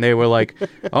checked, and they were like,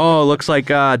 "Oh, looks like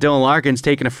Dylan Larkin's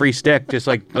taking a free stick, just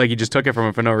like he just took it from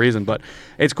him for no reason." But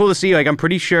it's cool to see. Like, I'm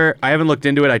pretty sure I haven't looked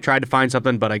into it. I tried to find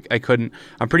something, but I couldn't.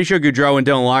 I'm pretty sure Gaudreau and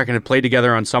Dylan Larkin had played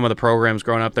together on some of the programs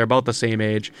growing up. They're about the same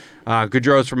age.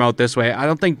 Gaudreau's from out this way. I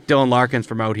don't think Dylan Larkin's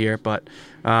from out here, but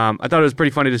I thought it was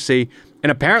pretty funny to see.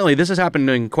 And apparently, this is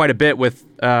happening quite a bit with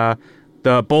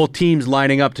the both teams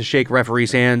lining up to shake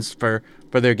referees' hands for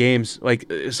their games. Like,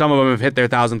 some of them have hit their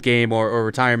 1,000th game or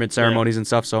retirement ceremonies and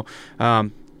stuff. So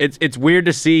it's weird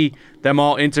to see them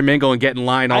all intermingle and get in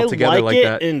line all together like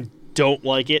that. And don't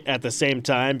like it at the same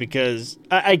time because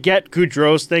I get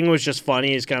Gaudreau's thing was just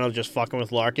funny. He's kind of just fucking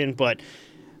with Larkin, but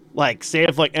like, say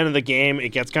if like end of the game it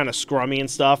gets kind of scrummy and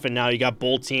stuff, and now you got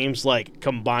both teams like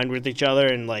combined with each other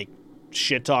and like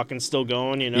shit talking still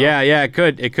going, Yeah, it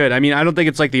could. I mean, I don't think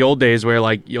it's like the old days where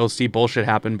like you'll see bullshit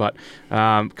happen, but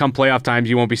come playoff times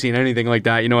you won't be seeing anything like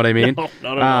that. You know what I mean? No,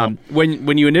 not at all.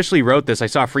 When you initially wrote this, I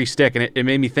saw free stick, and it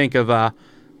made me think of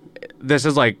this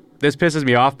is like this pisses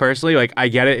me off personally. Like, I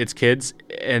get it, it's kids,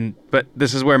 but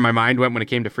this is where my mind went when it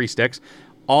came to free sticks.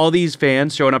 All these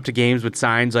fans showing up to games with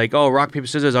signs like, "Oh, rock paper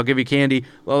scissors, I'll give you candy.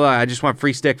 Blah, blah, I just want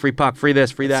free stick, free puck, free this,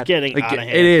 free that." It's getting like, out of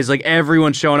hand. It is like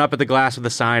everyone's showing up at the glass with a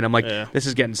sign. I'm like, this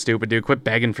is getting stupid, dude. Quit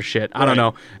begging for shit. I don't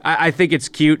know. I think it's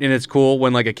cute and it's cool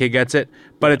when like a kid gets it,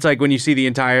 but it's like when you see the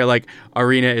entire like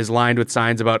arena is lined with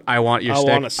signs about "I want your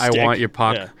stick, I want your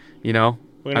puck." Yeah. You know,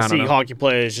 we're gonna see hockey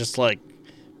players just like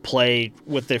play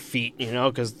with their feet, you know,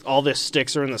 because all their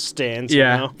sticks are in the stands.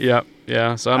 Yeah, you know?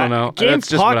 yeah. So I don't know. That's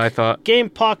just what I thought.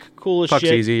 Game puck, cool as Puck's shit.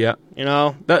 Puck's easy, yeah. You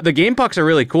know, the game pucks are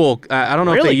really cool. I don't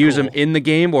know if they use them in the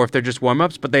game or if they're just warm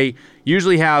ups, but they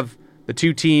usually have the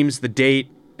two teams, the date,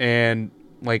 and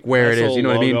like where it is. You know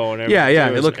what I mean? Yeah.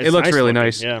 It looks nice really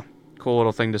nice. Yeah, cool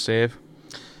little thing to save.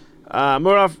 Moving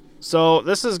off. So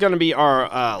this is going to be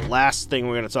our last thing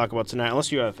we're going to talk about tonight,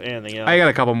 unless you have anything else. I got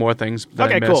a couple more things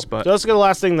that I missed. Cool. But so let's go to the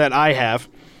last thing that I have.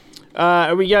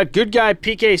 We got good guy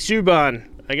PK Subban.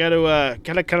 I got to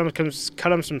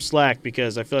cut him some slack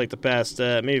because I feel like the past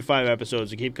maybe 5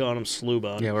 episodes we keep calling him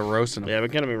Sluban. Yeah, we're roasting him. Yeah, we're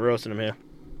going to be roasting him here.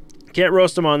 Can't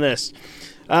roast him on this.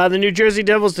 The New Jersey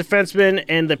Devils defenseman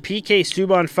and the PK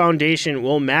Subban Foundation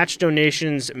will match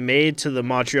donations made to the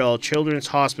Montreal Children's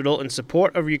Hospital in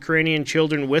support of Ukrainian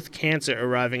children with cancer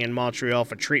arriving in Montreal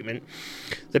for treatment.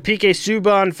 The PK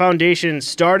Subban Foundation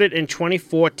started in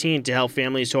 2014 to help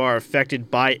families who are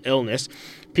affected by illness.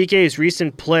 PK's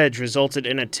recent pledge resulted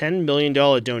in a $10 million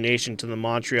donation to the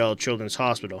Montreal Children's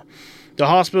Hospital. The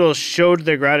hospital showed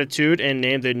their gratitude and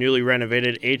named the newly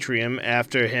renovated atrium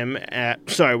after him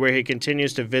where he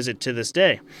continues to visit to this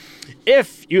day.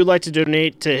 If you'd like to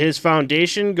donate to his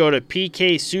foundation, go to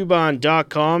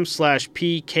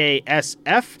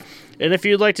pksubban.com/pksf. And if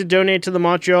you'd like to donate to the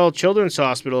Montreal Children's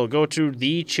Hospital, go to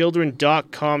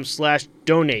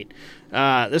thechildren.com/donate.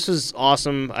 This is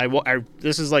awesome.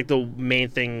 This is like the main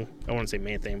thing. I wouldn't say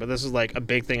main thing, but this is like a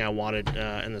big thing I wanted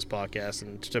in this podcast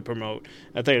and to promote.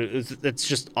 I think it's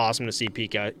just awesome to see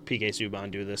PK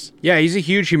Subban do this. Yeah, he's a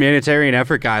huge humanitarian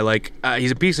effort guy. Like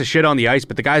he's a piece of shit on the ice,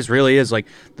 but the guy's really is like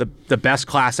the best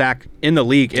class act in the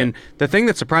league. And the thing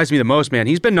that surprised me the most, man,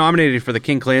 he's been nominated for the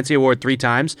King Clancy Award 3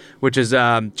 times, which is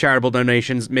charitable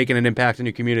donations making an impact in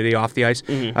your community off the ice.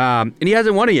 Mm-hmm. And he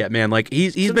hasn't won it yet, man. Like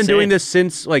he's been doing this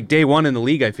since like day one in the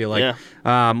league. I feel like,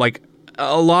 like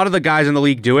a lot of the guys in the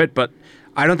league do it, but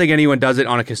I don't think anyone does it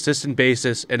on a consistent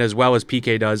basis and as well as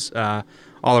PK does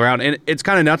all around. And it's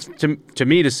kind of nuts to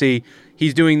me to see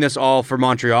he's doing this all for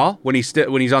Montreal when he's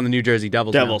on the New Jersey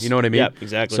Devils. Now, you know what I mean? Yep,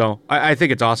 exactly. So I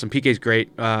think it's awesome. PK's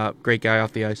great, great guy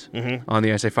off the ice. Mm-hmm. On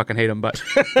the ice, I fucking hate him, but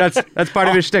that's part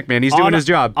of his shtick, man. He's doing his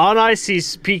job. On ice,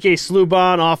 he's PK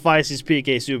Sluban. Off ice, he's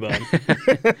PK Subban.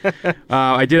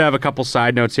 I did have a couple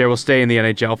side notes here. We'll stay in the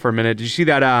NHL for a minute. Did you see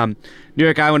that New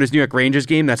York Islanders New York Rangers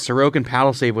game? That Sorokin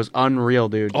paddle save was unreal,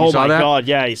 dude. You saw that? God,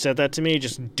 yeah, he said that to me.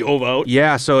 Just dove out.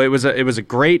 Yeah, so it was a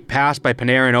great pass by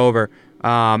Panarin over.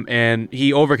 And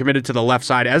he overcommitted to the left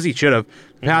side, as he should have.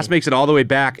 The pass makes it all the way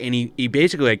back, and he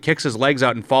basically like kicks his legs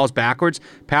out and falls backwards.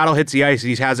 Paddle hits the ice, and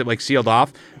he has it like sealed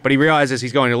off, but he realizes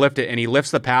he's going to lift it, and he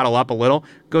lifts the paddle up a little,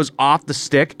 goes off the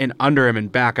stick and under him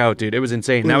and back out, dude. It was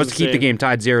insane. That was to keep the game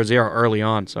tied 0-0 early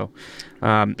on. So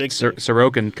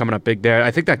Sorokin coming up big there. I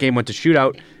think that game went to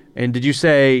shootout. And did you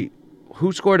say...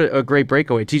 Who scored a great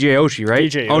breakaway? TJ Oshie, right?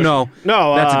 TJ Oshie. Oh, no,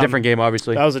 that's a different game,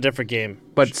 obviously. That was a different game.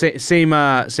 But same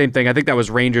thing. I think that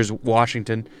was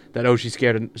Rangers-Washington that Oshie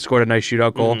scored a nice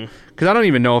shootout goal. Because I don't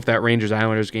even know if that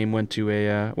Rangers-Islanders game went to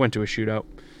a shootout.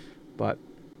 But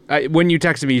when you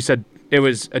texted me, you said it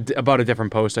was about a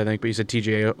different post, I think. But you said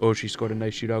TJ Oshie scored a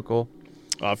nice shootout goal.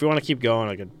 If you want to keep going,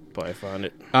 I could probably find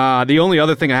it. The only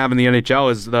other thing I have in the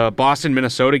NHL is the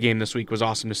Boston-Minnesota game this week was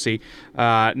awesome to see.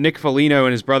 Nick Foligno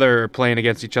and his brother are playing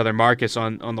against each other, Marcus,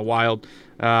 on the Wild.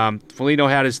 Foligno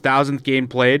had his 1,000th game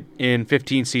played in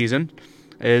 15 seasons.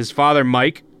 His father,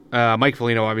 Mike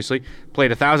Foligno, obviously,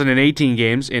 played 1,018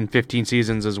 games in 15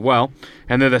 seasons as well.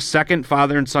 And they're the second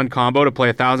father and son combo to play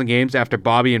 1,000 games after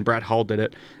Bobby and Brett Hull did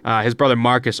it. His brother,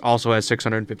 Marcus, also has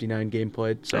 659 game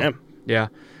played. So, damn. Yeah.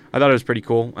 I thought it was pretty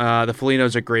cool. The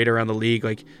Folignos are great around the league.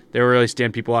 Like they really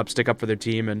stand people up, stick up for their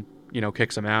team, and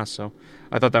kick some ass. So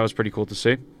I thought that was pretty cool to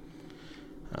see.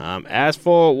 As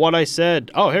for what I said,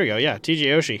 here we go. Yeah, TJ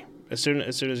Oshie. As soon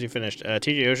as you finished,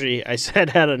 TJ Oshie, I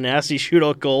said had a nasty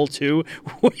shootout goal too,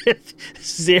 with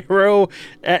zero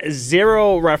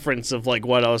reference of like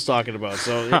what I was talking about.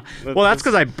 So well, that's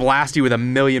because I blast you with a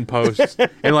million posts,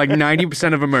 and like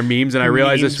 90% of them are memes. And I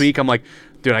realized this week, I'm like,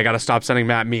 dude, I got to stop sending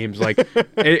Matt memes. Like,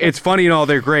 it's funny and all,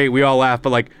 they're great. We all laugh,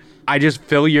 but like, I just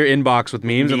fill your inbox with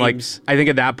memes. And like, I think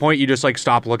at that point you just like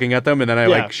stop looking at them, and then I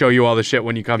like show you all the shit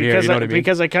when you come here. You know what I mean?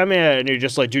 Because I come here and you're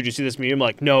just like, dude, you see this meme? I'm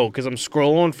like, no, because I'm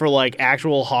scrolling for like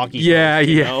actual hockey. Yeah,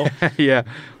 posts, you know? Yeah,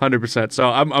 100%. So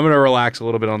I'm gonna relax a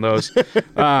little bit on those.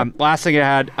 Last thing I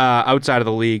had outside of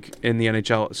the league in the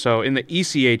NHL. So in the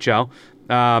ECHL.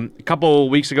 A couple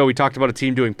weeks ago, we talked about a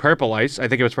team doing Purple Ice. I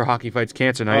think it was for Hockey Fights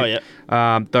Cancer Night. Oh,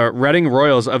 yeah. The Reading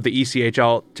Royals of the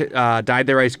ECHL dyed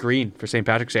their ice green for St.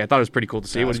 Patrick's Day. I thought it was pretty cool to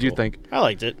see. What did you think? I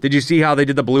liked it. Did you see how they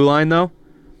did the blue line, though?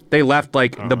 They left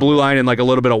like the blue line in like a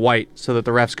little bit of white so that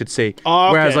the refs could see. Oh,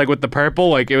 okay. Whereas like with the purple,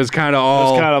 like it was kind of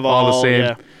all the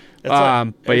same. Yeah.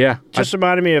 But yeah, just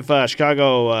reminded me of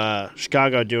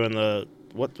Chicago doing the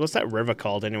what's that river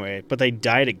called anyway? But they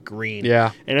dyed it green.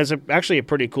 Yeah, and it's actually a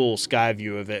pretty cool sky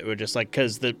view of it. We're just like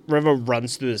because the river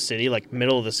runs through the city, like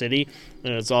middle of the city,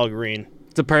 and it's all green.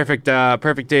 It's a perfect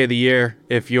day of the year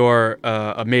if you're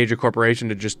a major corporation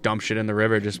to just dump shit in the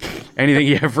river. Just anything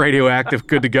you have radioactive,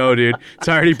 good to go, dude. It's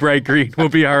already bright green. We'll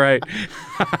be all right.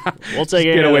 We'll take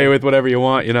get away with whatever you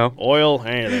want, you know. Oil,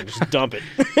 anything, just dump it.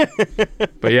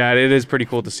 But yeah, it is pretty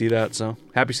cool to see that. So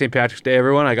happy St. Patrick's Day,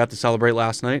 everyone. I got to celebrate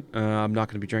last night. I'm not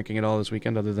going to be drinking at all this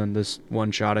weekend, other than this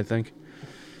one shot, I think.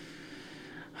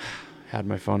 Had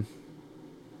my fun.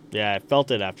 Yeah, I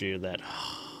felt it after you that.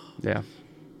 Yeah.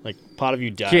 Like part of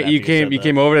you died. You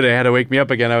came over today. Had to wake me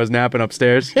up again. I was napping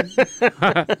upstairs.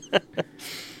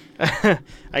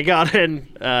 I got in.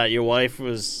 Your wife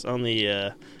was on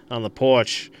the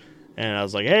porch, and I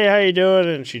was like, "Hey, how you doing?"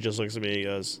 And she just looks at me and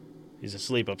goes, "He's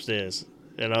asleep upstairs."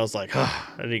 And I was like,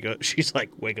 "Oh." And she's like,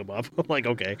 "Wake him up." I'm like,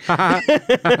 "Okay."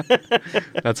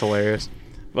 That's hilarious.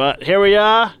 But here we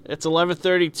are. It's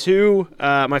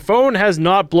 11:32. My phone has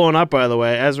not blown up, by the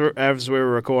way. As we were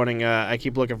recording, I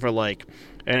keep looking for like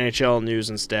NHL news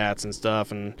and stats and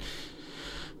stuff, and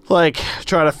like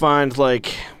try to find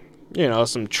like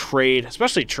some trade,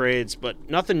 especially trades, but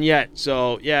nothing yet.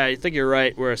 So yeah, I think you're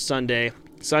right. We're a Sunday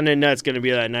night's going to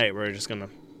be that night where it's just going to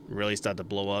really start to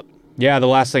blow up. Yeah, the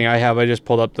last thing I have, I just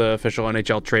pulled up the official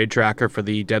NHL trade tracker for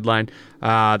the deadline.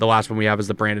 The last one we have is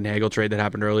the Brandon Hagel trade that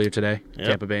happened earlier today,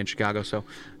 Tampa Bay and Chicago. So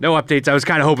no updates. I was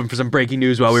kind of hoping for some breaking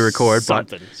news while we record.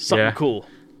 Something cool.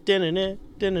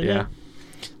 Yeah.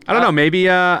 I don't know. Maybe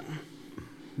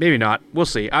not. We'll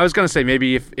see. I was going to say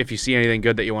maybe if you see anything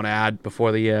good that you want to add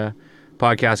before the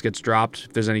podcast gets dropped,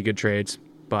 if there's any good trades.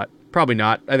 But probably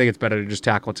not. I think it's better to just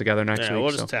tackle it together next week. Yeah,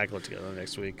 we'll just tackle it together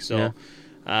next week. So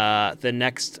the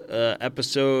next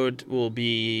episode will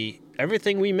be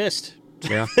everything we missed.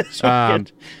 Yeah.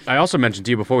 I also mentioned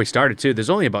to you before we started, too, there's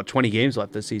only about 20 games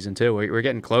left this season, too. We're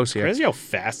getting close here. Crazy how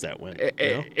fast that went.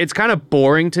 It's kind of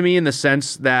boring to me in the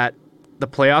sense that the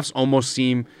playoffs almost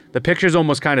seem, the picture's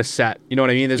almost kind of set. You know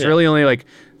what I mean? There's really only like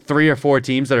 3 or 4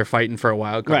 teams that are fighting for a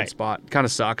wild card spot. Kind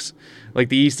of sucks. Like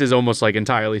the East is almost like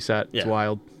entirely set. It's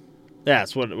wild. Yeah,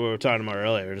 that's what we were talking about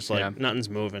earlier. Just like nothing's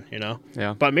moving,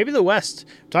 Yeah. But maybe the West.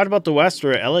 We talked about the West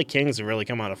where LA Kings have really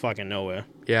come out of fucking nowhere.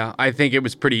 Yeah, I think it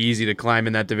was pretty easy to climb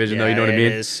in that division, though. You know what I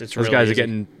mean? Those really guys easy. are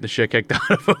getting the shit kicked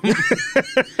out of them.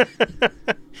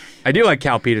 I do like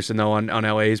Cal Peterson, though, on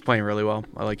LA. He's playing really well.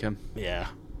 I like him. Yeah.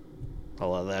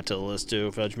 I'll add that to the list,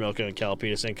 too, Fudge Milka and Cal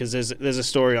Peterson, because there's a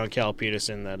story on Cal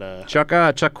Peterson that...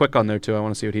 Chuck Quick on there, too. I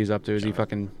want to see what he's up to. Is he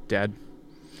fucking dead?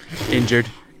 Injured?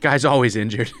 Guy's always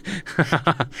injured.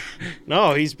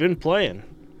 No, he's been playing.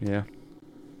 Yeah.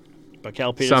 But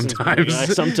Cal Peterson's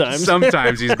sometimes.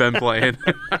 Sometimes he's been playing.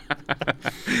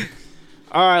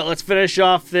 All right, let's finish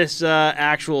off this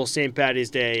actual St.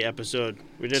 Paddy's Day episode.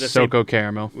 We did a Soko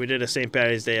Caramel. We did a St.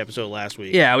 Paddy's Day episode last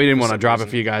week. Yeah, we didn't want to drop it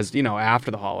for you guys, after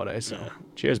the holidays. So,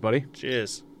 cheers, buddy.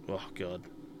 Cheers. Oh, God.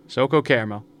 Soko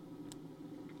Caramel.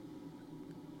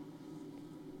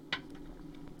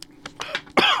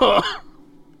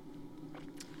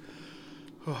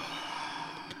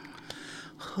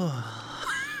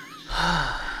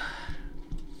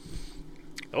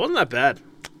 It wasn't that bad.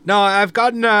 No, I've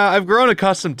grown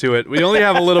accustomed to it. We only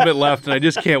have a little bit left, and I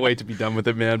just can't wait to be done with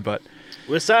it, man. But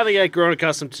we're starting to get grown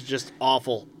accustomed to just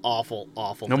awful.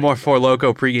 No more Four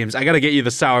Loko pre-games. I got to get you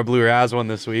the Sour Blue Raz one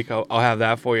this week. I'll have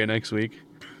that for you next week.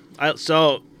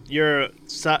 So your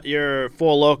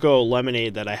Four Loko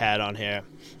lemonade that I had on here,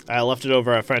 I left it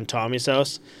over at our friend Tommy's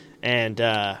house, and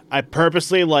I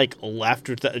purposely left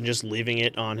with and just leaving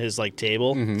it on his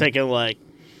table, thinking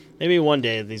maybe one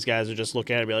day these guys would just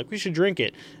look at it and be like, we should drink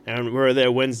it. And we were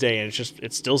there Wednesday, and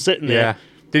it's still sitting there. Yeah.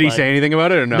 Did he say anything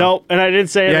about it or no? No, and I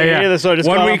didn't say anything either, so I just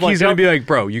one week he's going to be like,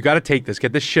 bro, you got to take this.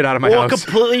 Get this shit out of my house. I'll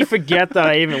completely forget that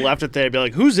I even left it there. I'd be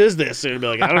like, whose is this? And I'd be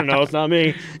like, I don't know. It's not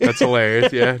me. That's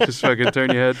hilarious. Yeah, just fucking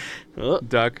turn your head.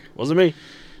 Duck. Wasn't me.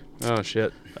 Oh,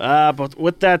 shit. But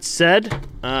with that said,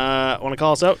 want to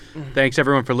call us out? Thanks,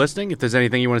 everyone, for listening. If there's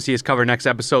anything you want to see us cover next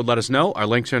episode, let us know. Our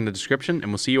links are in the description,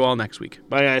 and we'll see you all next week.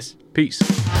 Bye, guys. Peace.